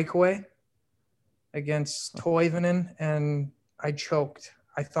breakaway against Toivonen and I choked.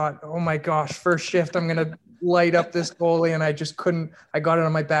 I thought, oh my gosh, first shift, I'm going to light up this goalie. And I just couldn't. I got it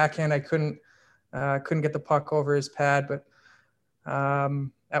on my backhand. I couldn't get the puck over his pad. But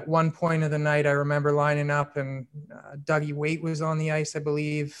at one point of the night, I remember lining up and Dougie Waite was on the ice, I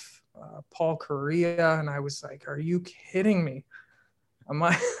believe, Paul Correa. And I was like, are you kidding me? Am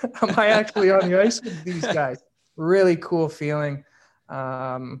I actually on the ice with these guys? Really cool feeling.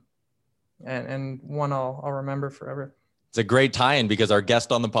 And one I'll remember forever. It's a great tie-in because our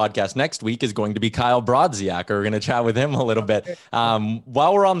guest on the podcast next week is going to be Kyle Brodziak. We're going to chat with him a little bit.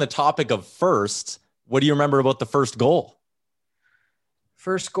 While we're on the topic of first, what do you remember about the first goal?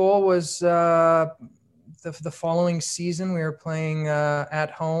 First goal was the following season. We were playing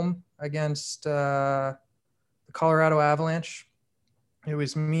at home against the Colorado Avalanche. It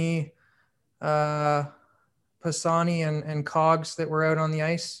was me, Pisani and Cogs that were out on the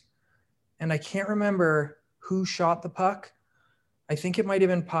ice. And I can't remember who shot the puck. I think it might have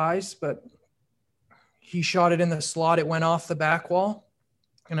been Pies, but he shot it in the slot. It went off the back wall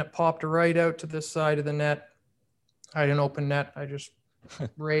and it popped right out to the side of the net. I had an open net. I just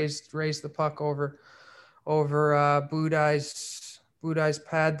raised the puck over Budai's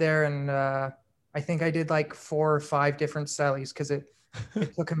pad there. And I think I did like 4 or 5 different sellies because it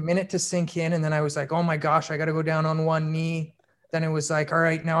took a minute to sink in. And then I was like, oh my gosh, I got to go down on one knee. Then it was like, all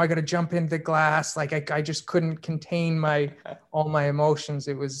right, now I got to jump into the glass. Like I just couldn't contain all my emotions.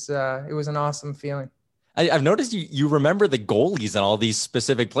 It was an awesome feeling. I've noticed you remember the goalies and all these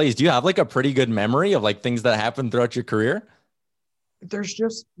specific plays. Do you have like a pretty good memory of like things that happened throughout your career? There's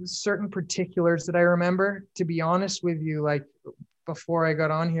just certain particulars that I remember. To be honest with you, like before I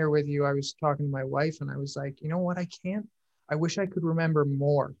got on here with you, I was talking to my wife and I was like, you know what? I wish I could remember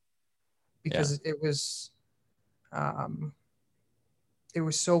more because it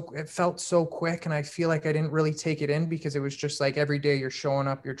felt so quick. And I feel like I didn't really take it in because it was just like every day you're showing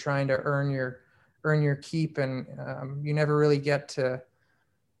up, you're trying to earn your keep. And you never really get to,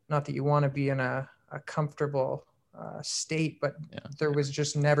 not that you want to be in a comfortable state, but there was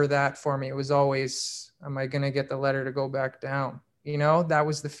just never that for me. It was always, am I going to get the letter to go back down? You know, that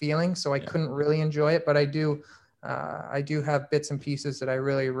was the feeling. So I couldn't really enjoy it, but I do have bits and pieces that I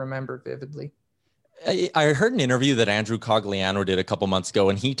really remember vividly. I heard an interview that Andrew Cogliano did a couple months ago,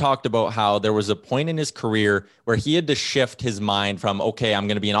 and he talked about how there was a point in his career where he had to shift his mind from, okay, I'm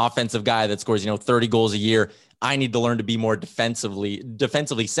going to be an offensive guy that scores, 30 goals a year. I need to learn to be more defensively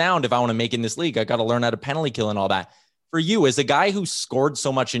sound. If I want to make it in this league, I got to learn how to penalty kill and all that. For you, as a guy who scored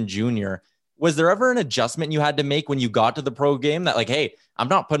so much in junior, was there ever an adjustment you had to make when you got to the pro game that like, hey, I'm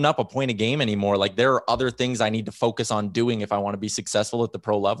not putting up a point a game anymore. Like there are other things I need to focus on doing if I want to be successful at the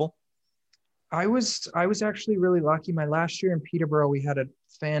pro level? I was actually really lucky. My last year in Peterborough, we had a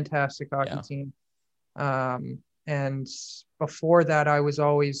fantastic hockey team. And before that, I was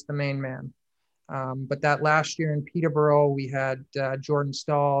always the main man. But that last year in Peterborough, we had Jordan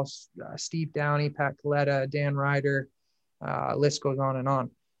Stahl, Steve Downey, Pat Coletta, Dan Ryder, list goes on and on.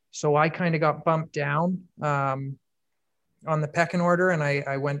 So I kind of got bumped down on the pecking order, and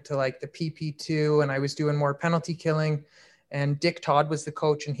I went to like the PP2, and I was doing more penalty killing. And Dick Todd was the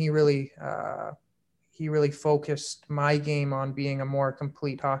coach, and he really focused my game on being a more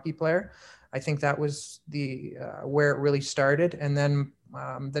complete hockey player. I think that was the where it really started. And then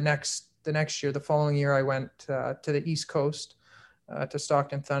the next year, the following year, I went to the East Coast to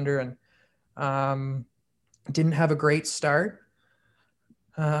Stockton Thunder, and didn't have a great start.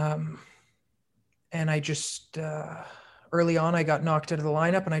 And I just early on, I got knocked out of the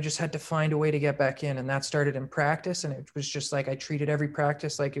lineup, and I just had to find a way to get back in. And that started in practice. And it was just like, I treated every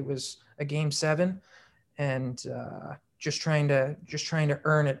practice like it was a game 7, and just trying to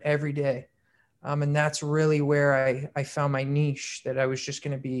earn it every day. And that's really where I found my niche, that I was just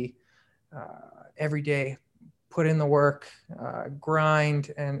going to be every day, put in the work,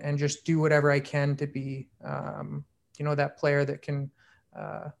 grind, and just do whatever I can to be, that player that can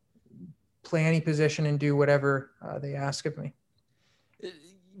play any position and do whatever they ask of me.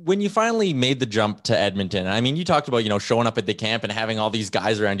 When you finally made the jump to Edmonton, I mean, you talked about, showing up at the camp and having all these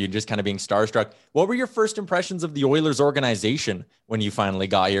guys around you and just kind of being starstruck. What were your first impressions of the Oilers organization when you finally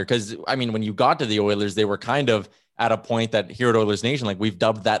got here? Because, I mean, when you got to the Oilers, they were kind of at a point that here at Oilers Nation, like we've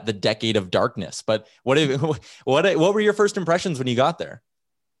dubbed that the decade of darkness. But what were your first impressions when you got there?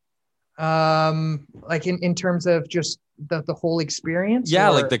 Like in terms of just the whole experience? Yeah,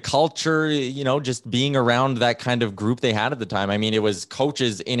 like the culture, just being around that kind of group they had at the time. I mean, it was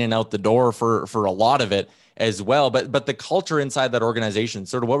coaches in and out the door for a lot of it as well, but the culture inside that organization,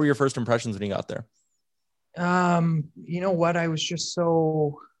 sort of what were your first impressions when you got there? You know what? I was just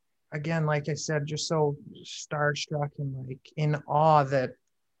so, again, like I said, just so starstruck and like in awe that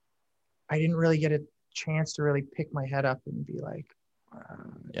I didn't really get a chance to really pick my head up and be like,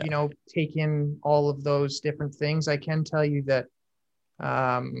 take in all of those different things. I can tell you that,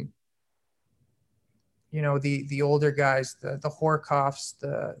 the older guys, the Horkoffs,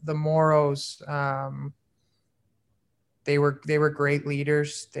 the Moros, they were great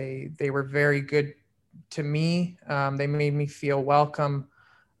leaders. They were very good to me. They made me feel welcome,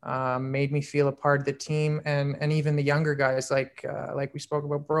 made me feel a part of the team, and even the younger guys like we spoke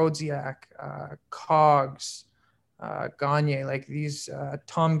about, Brodziak, Cogs, Gagne, like these,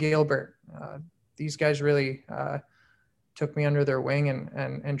 Tom Gilbert, these guys really took me under their wing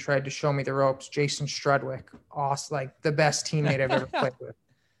and tried to show me the ropes. Jason Strudwick, awesome, like the best teammate I've ever played with,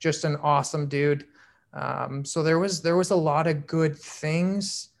 just an awesome dude. So there was a lot of good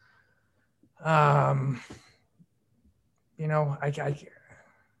things. I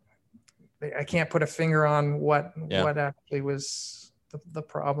can't put a finger on what actually was the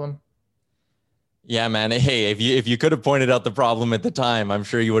problem. Yeah, man. Hey, if you could have pointed out the problem at the time, I'm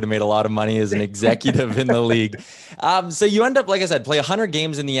sure you would have made a lot of money as an executive in the league. So you end up, like I said, play 100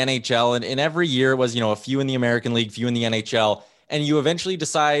 games in the NHL, and every year was, a few in the American League, few in the NHL, and you eventually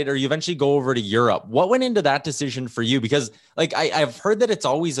go over to Europe. What went into that decision for you? Because like I've heard that it's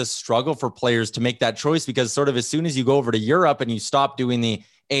always a struggle for players to make that choice, because sort of as soon as you go over to Europe and you stop doing the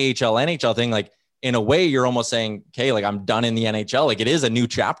AHL, NHL thing, like in a way you're almost saying, okay, like I'm done in the NHL. Like it is a new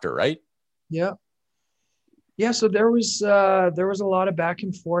chapter, right? Yeah. Yeah, so there was a lot of back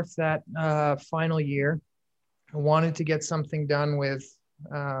and forth that final year. I wanted to get something done with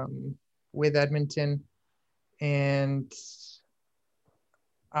Edmonton, and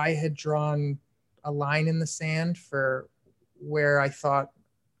I had drawn a line in the sand for where I thought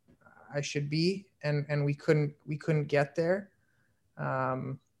I should be, and we couldn't get there. I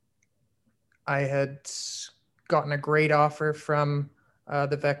had gotten a great offer from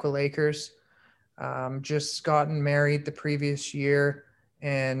the Vecchia Lakers. Just gotten married the previous year,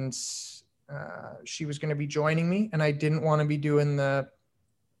 and she was going to be joining me, and I didn't want to be doing the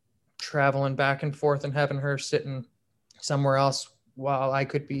traveling back and forth and having her sitting somewhere else while I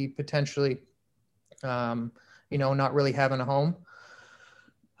could be potentially, not really having a home.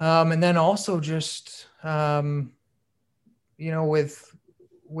 And then also just, you know, with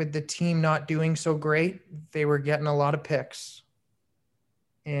the team not doing so great, they were getting a lot of picks.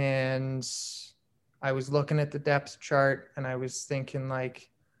 And I was looking at the depth chart and I was thinking like,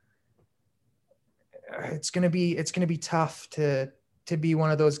 it's going to be tough to be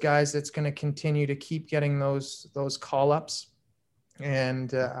one of those guys that's going to continue to keep getting those call ups.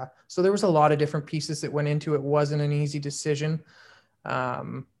 And so there was a lot of different pieces that went into it. It wasn't an easy decision.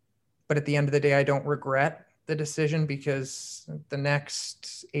 But at the end of the day, I don't regret the decision because the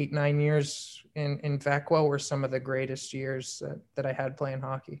next 8-9 years in Vecua were some of the greatest years that I had playing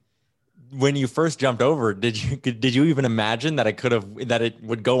hockey. When you first jumped over, did you even imagine that it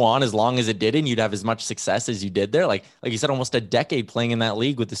would go on as long as it did and you'd have as much success as you did there? Like you said, almost a decade playing in that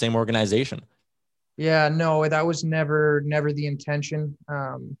league with the same organization. Yeah, no, that was never the intention.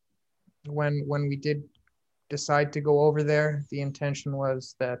 When we did decide to go over there, the intention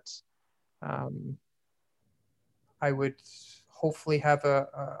was that I would hopefully have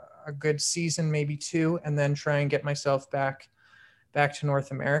a good season, maybe 2, and then try and get myself back to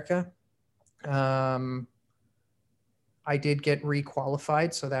North America. I did get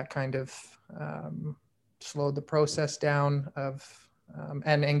requalified, so that kind of slowed the process down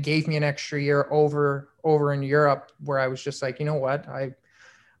and gave me an extra year over in Europe, where I was just like, you know what,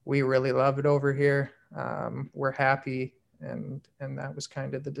 we really love it over here. We're happy, and that was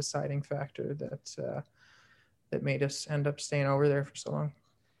kind of the deciding factor that made us end up staying over there for so long.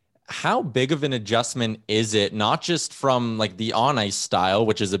 How big of an adjustment is it, not just from like the on ice style,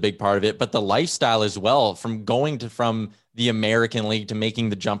 which is a big part of it, but the lifestyle as well, from going from the American League to making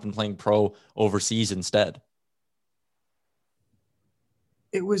the jump and playing pro overseas instead?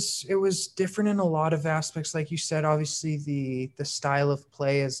 It was different in a lot of aspects. Like you said, obviously the style of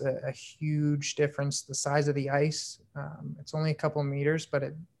play is a huge difference. The size of the ice, it's only a couple meters, but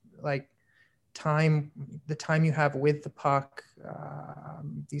the time you have with the puck,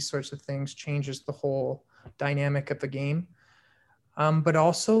 these sorts of things changes the whole dynamic of the game. But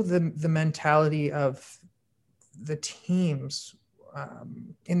also the mentality of the teams.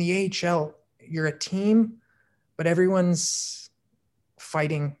 In the AHL, you're a team, but everyone's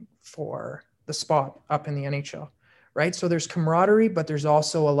fighting for the spot up in the NHL, right? So there's camaraderie, but there's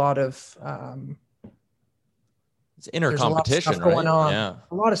also a lot of it's inner competition, right? Going on. Yeah,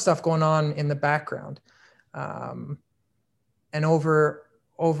 a lot of stuff going on in the background. And over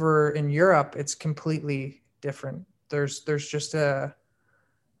in Europe, it's completely different. There's just a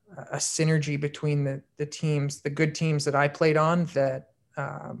synergy between the teams, the good teams that I played on, that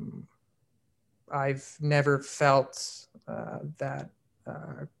I've never felt that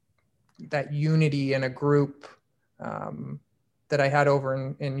unity in a group that I had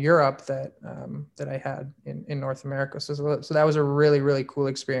over in Europe that I had in North America. So that was a really, really cool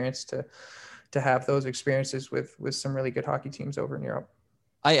experience to have those experiences with some really good hockey teams over in Europe.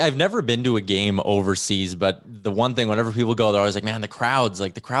 I've never been to a game overseas, but the one thing, whenever people go, they're always like, man, the crowds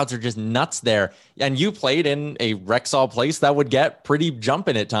are just nuts there. And you played in a Rexall place that would get pretty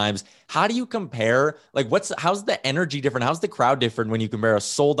jumping at times. How do you compare? Like, how's the energy different? How's the crowd different when you compare a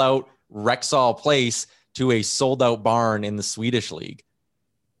sold out Rexall place to a sold out barn in the Swedish league?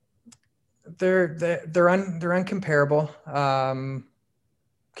 They're uncomparable.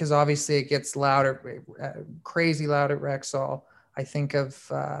 Because obviously it gets louder, crazy loud at Rexall. I think of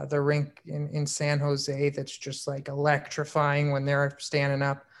the rink in San Jose that's just like electrifying when they're standing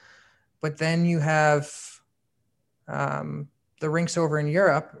up. But then you have the rinks over in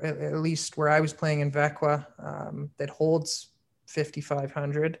Europe, at least where I was playing in Vecua, that holds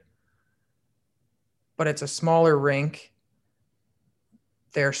 5,500. But it's a smaller rink.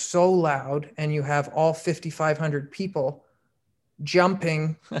 They're so loud, and you have all 5,500 people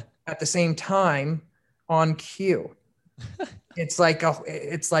jumping at the same time on cue. It's like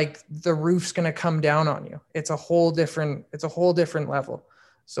the roof's going to come down on you. It's a whole different level.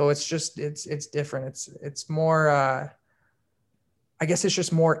 So it's different. It's more, I guess it's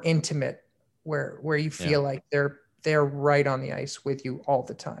just more intimate where you feel like they're right on the ice with you all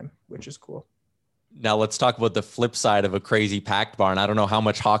the time, which is cool. Now let's talk about the flip side of a crazy packed barn. I don't know how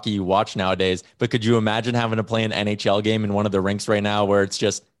much hockey you watch nowadays, but could you imagine having to play an NHL game in one of the rinks right now where it's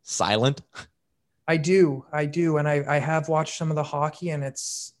just silent? I do. And I have watched some of the hockey, and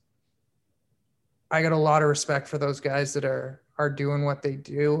I got a lot of respect for those guys that are doing what they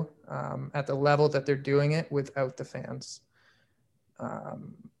do at the level that they're doing it without the fans.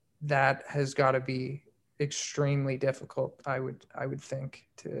 That has got to be extremely difficult, I would think,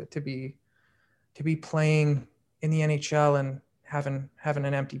 to be playing in the NHL and having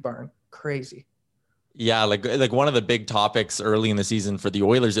an empty barn. Crazy. Yeah, like one of the big topics early in the season for the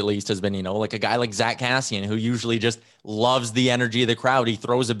Oilers, at least, has been, like a guy like Zach Kassian, who usually just loves the energy of the crowd. He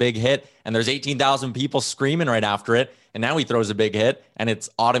throws a big hit and there's 18,000 people screaming right after it. And now he throws a big hit and it's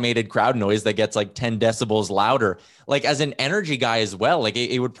automated crowd noise that gets like 10 decibels louder. Like, as an energy guy as well, like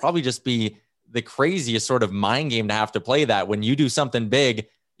it would probably just be the craziest sort of mind game to have to play that when you do something big,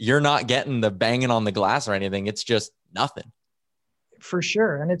 you're not getting the banging on the glass or anything. It's just nothing. For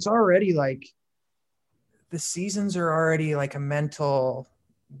sure. And it's already like, the seasons are already like a mental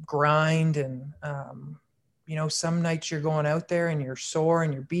grind. And, some nights you're going out there and you're sore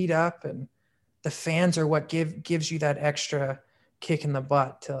and you're beat up, and the fans are what gives you that extra kick in the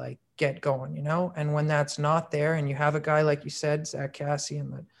butt to like get going, And when that's not there and you have a guy, like you said, Zach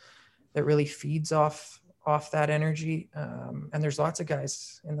Kassian, that really feeds off that energy. And there's lots of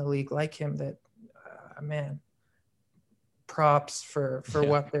guys in the league like him that, man, props for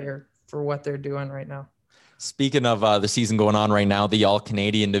what they're doing right now. Speaking of the season going on right now, the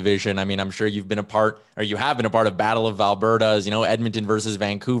All-Canadian division, I mean, I'm sure you have been a part of Battle of Alberta's, Edmonton versus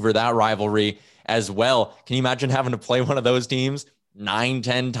Vancouver, that rivalry as well. Can you imagine having to play one of those teams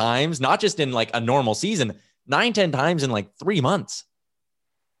 9-10 times, not just in like a normal season, 9-10 times in like 3 months?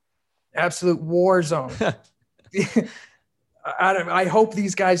 Absolute war zone. I hope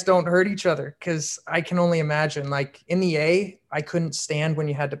these guys don't hurt each other, because I can only imagine, like in the A, I couldn't stand when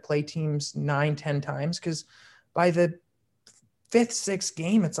you had to play teams 9-10 times, because by the 5th, 6th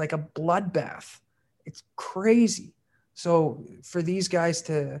game, it's like a bloodbath. It's crazy. So for these guys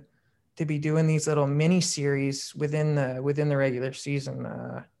to be doing these little mini series within the regular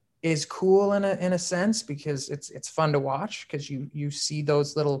season is cool in a sense, because it's fun to watch, because you see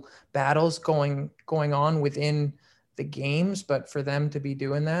those little battles going on within the games. But for them to be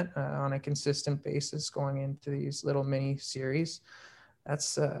doing that on a consistent basis, going into these little mini series,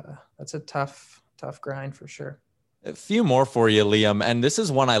 that's a tough grind for sure. A few more for you, Liam. And this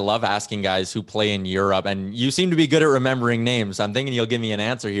is one I love asking guys who play in Europe, and you seem to be good at remembering names. I'm thinking you'll give me an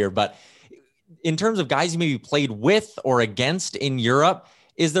answer here, but in terms of guys you maybe played with or against in Europe,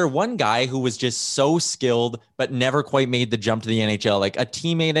 is there one guy who was just so skilled but never quite made the jump to the NHL? Like a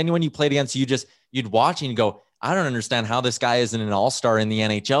teammate, anyone you played against, you'd watch and you go, I don't understand how this guy isn't an all-star in the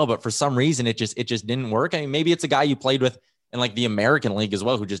NHL, but for some reason it just didn't work. I mean, maybe it's a guy you played with in like the American League as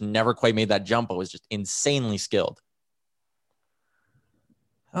well, who just never quite made that jump, but was just insanely skilled.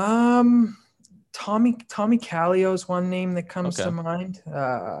 Tommy Kallio is one name that comes to mind.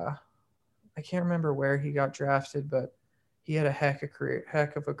 I can't remember where he got drafted, but he had a heck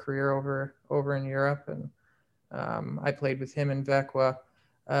of a career over in Europe, and I played with him in Vecchia.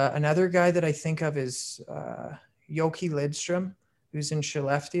 Another guy that I think of is Joki Lidstrom, who's in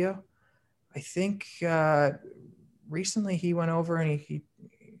Skellefteå. I think recently he went over and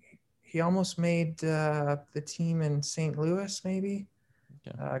he almost made the team in St. Louis, maybe.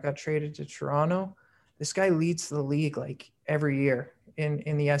 Got traded to Toronto. This guy leads the league like every year in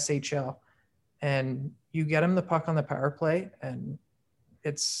the SHL. And you get him the puck on the power play, and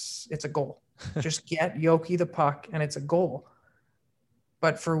it's a goal. Just get Joki the puck, and it's a goal.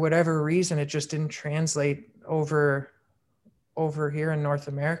 But for whatever reason, it just didn't translate over here in North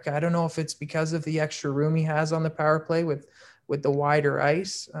America. I don't know if it's because of the extra room he has on the power play with the wider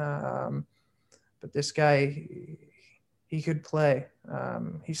ice. But this guy, he could play.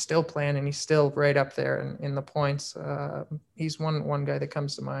 He's still playing, and he's still right up there in the points. He's one guy that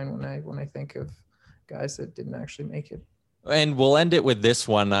comes to mind when I think of guys that didn't actually make it. And we'll end it with this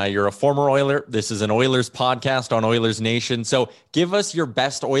one. You're a former Oiler. This is an Oilers podcast on Oilers Nation. So give us your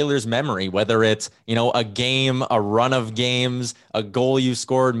best Oilers memory, whether it's, a game, a run of games, a goal you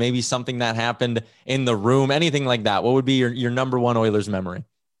scored, maybe something that happened in the room, anything like that. What would be your number one Oilers memory?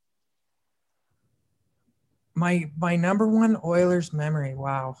 My number one Oilers memory.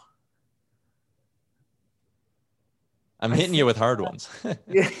 Wow. I'm hitting you with hard ones.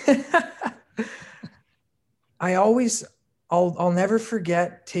 I'll never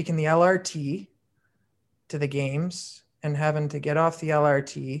forget taking the LRT to the games and having to get off the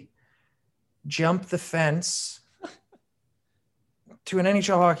LRT, jump the fence to an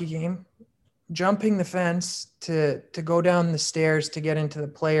NHL hockey game, jumping the fence to go down the stairs to get into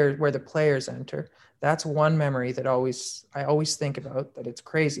where the players enter. That's one memory that I always think about, that it's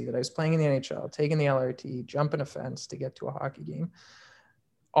crazy that I was playing in the NHL, taking the LRT, jumping a fence to get to a hockey game.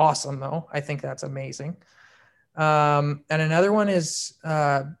 Awesome though. I think that's amazing. And another one is,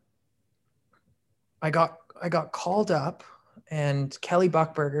 I got called up, and Kelly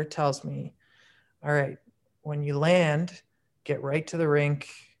Buchberger tells me, all right, when you land, get right to the rink,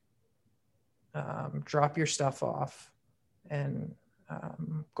 drop your stuff off, and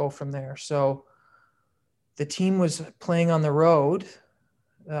go from there. So the team was playing on the road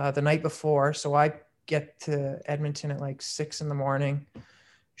the night before. So I get to Edmonton at like 6 a.m,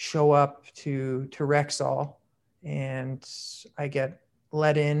 show up to Rexall, and I get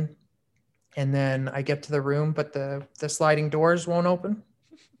let in, and then I get to the room, but the sliding doors won't open.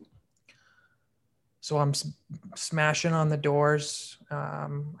 So I'm smashing on the doors.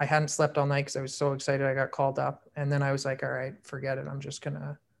 I hadn't slept all night because I was so excited I got called up. And then I was like, all right, forget it. I'm just going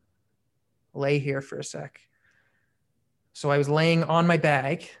to lay here for a sec. So I was laying on my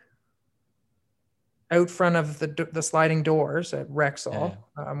bag out front of the sliding doors at Rexall,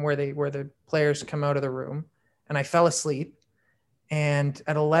 where the players come out of the room. And I fell asleep. And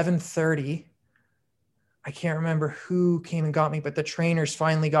at 11:30, I can't remember who came and got me, but the trainers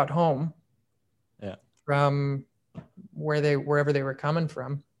finally got home. Yeah. From wherever they were coming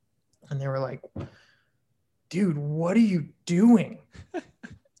from. And they were like, dude, what are you doing?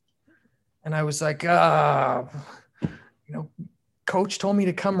 And I was like, coach told me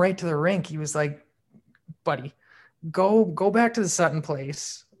to come right to the rink. He was like, buddy, go back to the Sutton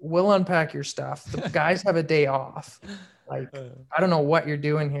place. We'll unpack your stuff. The guys have a day off. Like, I don't know what you're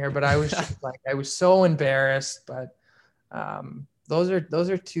doing here, but I was just like, I was so embarrassed. But those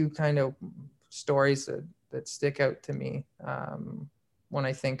are two kind of stories that stick out to me when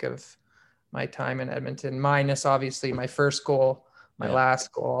I think of my time in Edmonton, minus obviously my first goal, my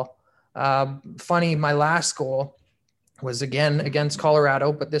last goal. Funny, my last goal was again against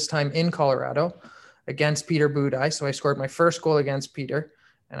Colorado, but this time in Colorado against Peter Budaj. So I scored my first goal against Peter,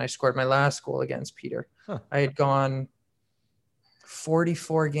 and I scored my last goal against Peter. I had gone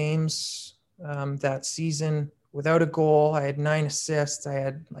 44 games that season without a goal. I had 9 assists. I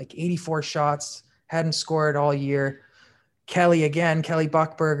had like 84 shots, hadn't scored all year. Kelly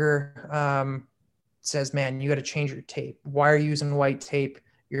Buchberger says, man, you got to change your tape. Why are you using white tape?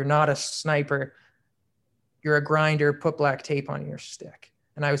 You're not a sniper. You're a grinder. Put black tape on your stick.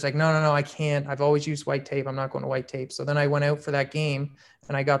 And I was like, no, I can't. I've always used white tape. I'm not going to white tape. So then I went out for that game,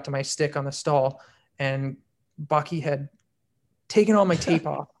 and I got to my stick on the stall, and Bucky had taken all my tape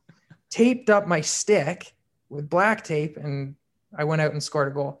off, taped up my stick with black tape, and I went out and scored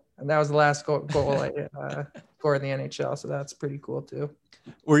a goal. And that was the last goal I scored in the NHL. So that's pretty cool too.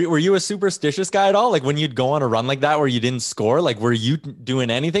 Were you a superstitious guy at all? Like when you'd go on a run like that where you didn't score, like were you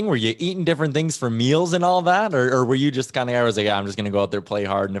doing anything? Were you eating different things for meals and all that? Or were you just kind of, I was like, I'm just going to go out there, play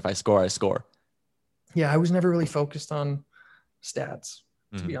hard, and if I score, I score? Yeah, I was never really focused on stats,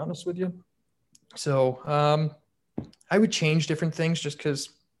 to be honest with you. So I would change different things just because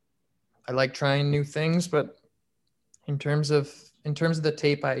I like trying new things. But in terms of the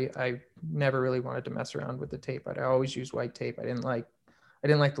tape, I never really wanted to mess around with the tape. I always used white tape. I didn't like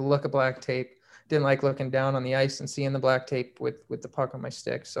the look of black tape. Didn't like looking down on the ice and seeing the black tape with the puck on my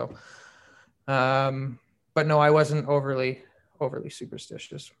stick. So, but no, I wasn't overly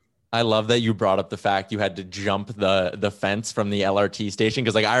superstitious. I love that you brought up the fact you had to jump the fence from the LRT station.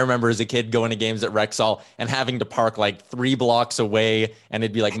 Cause like I remember as a kid going to games at Rexall and having to park like 3 blocks away, and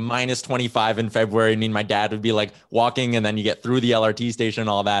it'd be like -25 in February. I mean, my dad would be like walking, and then you get through the LRT station and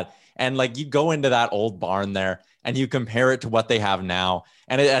all that. And like you go into that old barn there and you compare it to what they have now.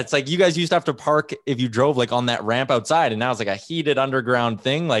 And it's like, you guys used to have to park if you drove like on that ramp outside, and now it's like a heated underground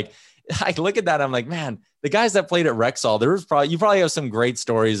thing. Like I look at that, I'm like, man, the guys that played at Rexall, you probably have some great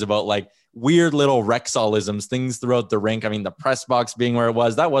stories about like weird little Rexallisms, things throughout the rink. I mean, the press box being where it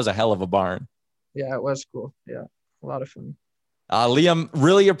was, that was a hell of a barn. Yeah, it was cool. Yeah, a lot of fun. Liam,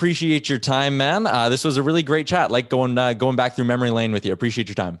 really appreciate your time, man. This was a really great chat. Like going back through memory lane with you. Appreciate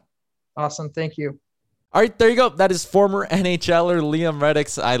your time. Awesome. Thank you. All right, there you go. That is former NHLer Liam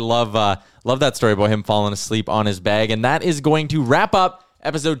Redix. I love that story about him falling asleep on his bag. And that is going to wrap up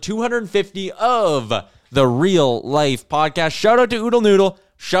episode 250 of the Real Life Podcast. Shout out to Oodle Noodle.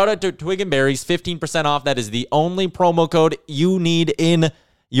 Shout out to Twig and Berries. 15% off. That is the only promo code you need in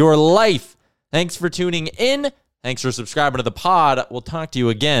your life. Thanks for tuning in. Thanks for subscribing to the pod. We'll talk to you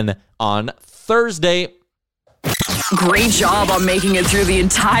again on Thursday. Great job on making it through the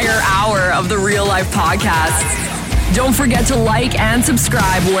entire hour of the Real Life Podcast. Don't forget to like and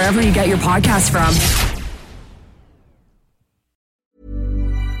subscribe wherever you get your podcast from.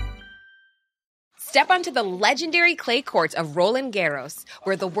 Step onto the legendary clay courts of Roland Garros,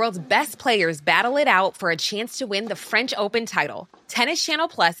 where the world's best players battle it out for a chance to win the French Open title. Tennis Channel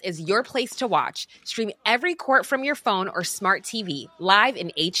Plus is your place to watch. Stream every court from your phone or smart TV, live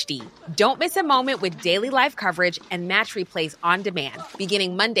in HD. Don't miss a moment with daily live coverage and match replays on demand,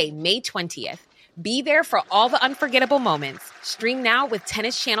 beginning Monday, May 20th. Be there for all the unforgettable moments. Stream now with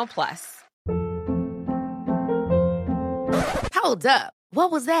Tennis Channel Plus. Hold up. What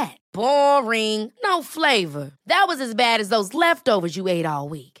was that? Boring. No flavor. That was as bad as those leftovers you ate all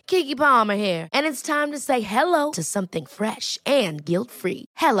week. Keke Palmer here, and it's time to say hello to something fresh and guilt-free.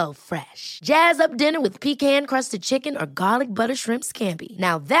 Hello Fresh. Jazz up dinner with pecan-crusted chicken or garlic butter shrimp scampi.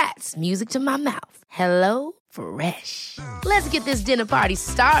 Now that's music to my mouth. Hello Fresh. Let's get this dinner party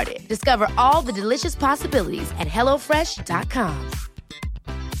started. Discover all the delicious possibilities at hellofresh.com.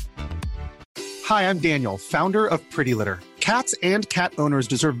 Hi, I'm Daniel, founder of Pretty Litter. Cats and cat owners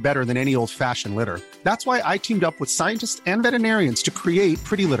deserve better than any old-fashioned litter. That's why I teamed up with scientists and veterinarians to create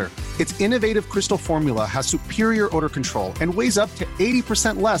Pretty Litter. Its innovative crystal formula has superior odor control and weighs up to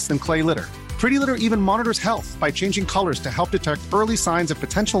 80% less than clay litter. Pretty Litter even monitors health by changing colors to help detect early signs of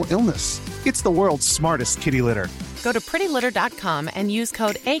potential illness. It's the world's smartest kitty litter. Go to prettylitter.com and use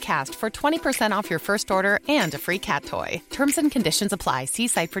code ACAST for 20% off your first order and a free cat toy. Terms and conditions apply. See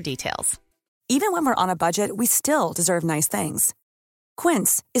site for details. Even when we're on a budget, we still deserve nice things.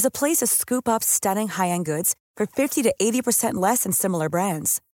 Quince is a place to scoop up stunning high-end goods for 50 to 80% less than similar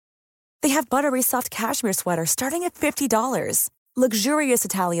brands. They have buttery soft cashmere sweaters starting at $50, luxurious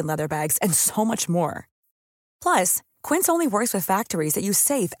Italian leather bags, and so much more. Plus, Quince only works with factories that use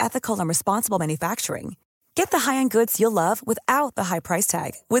safe, ethical, and responsible manufacturing. Get the high-end goods you'll love without the high price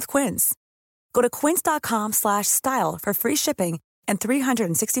tag with Quince. Go to quince.com/style for free shipping and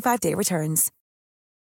 365-day returns.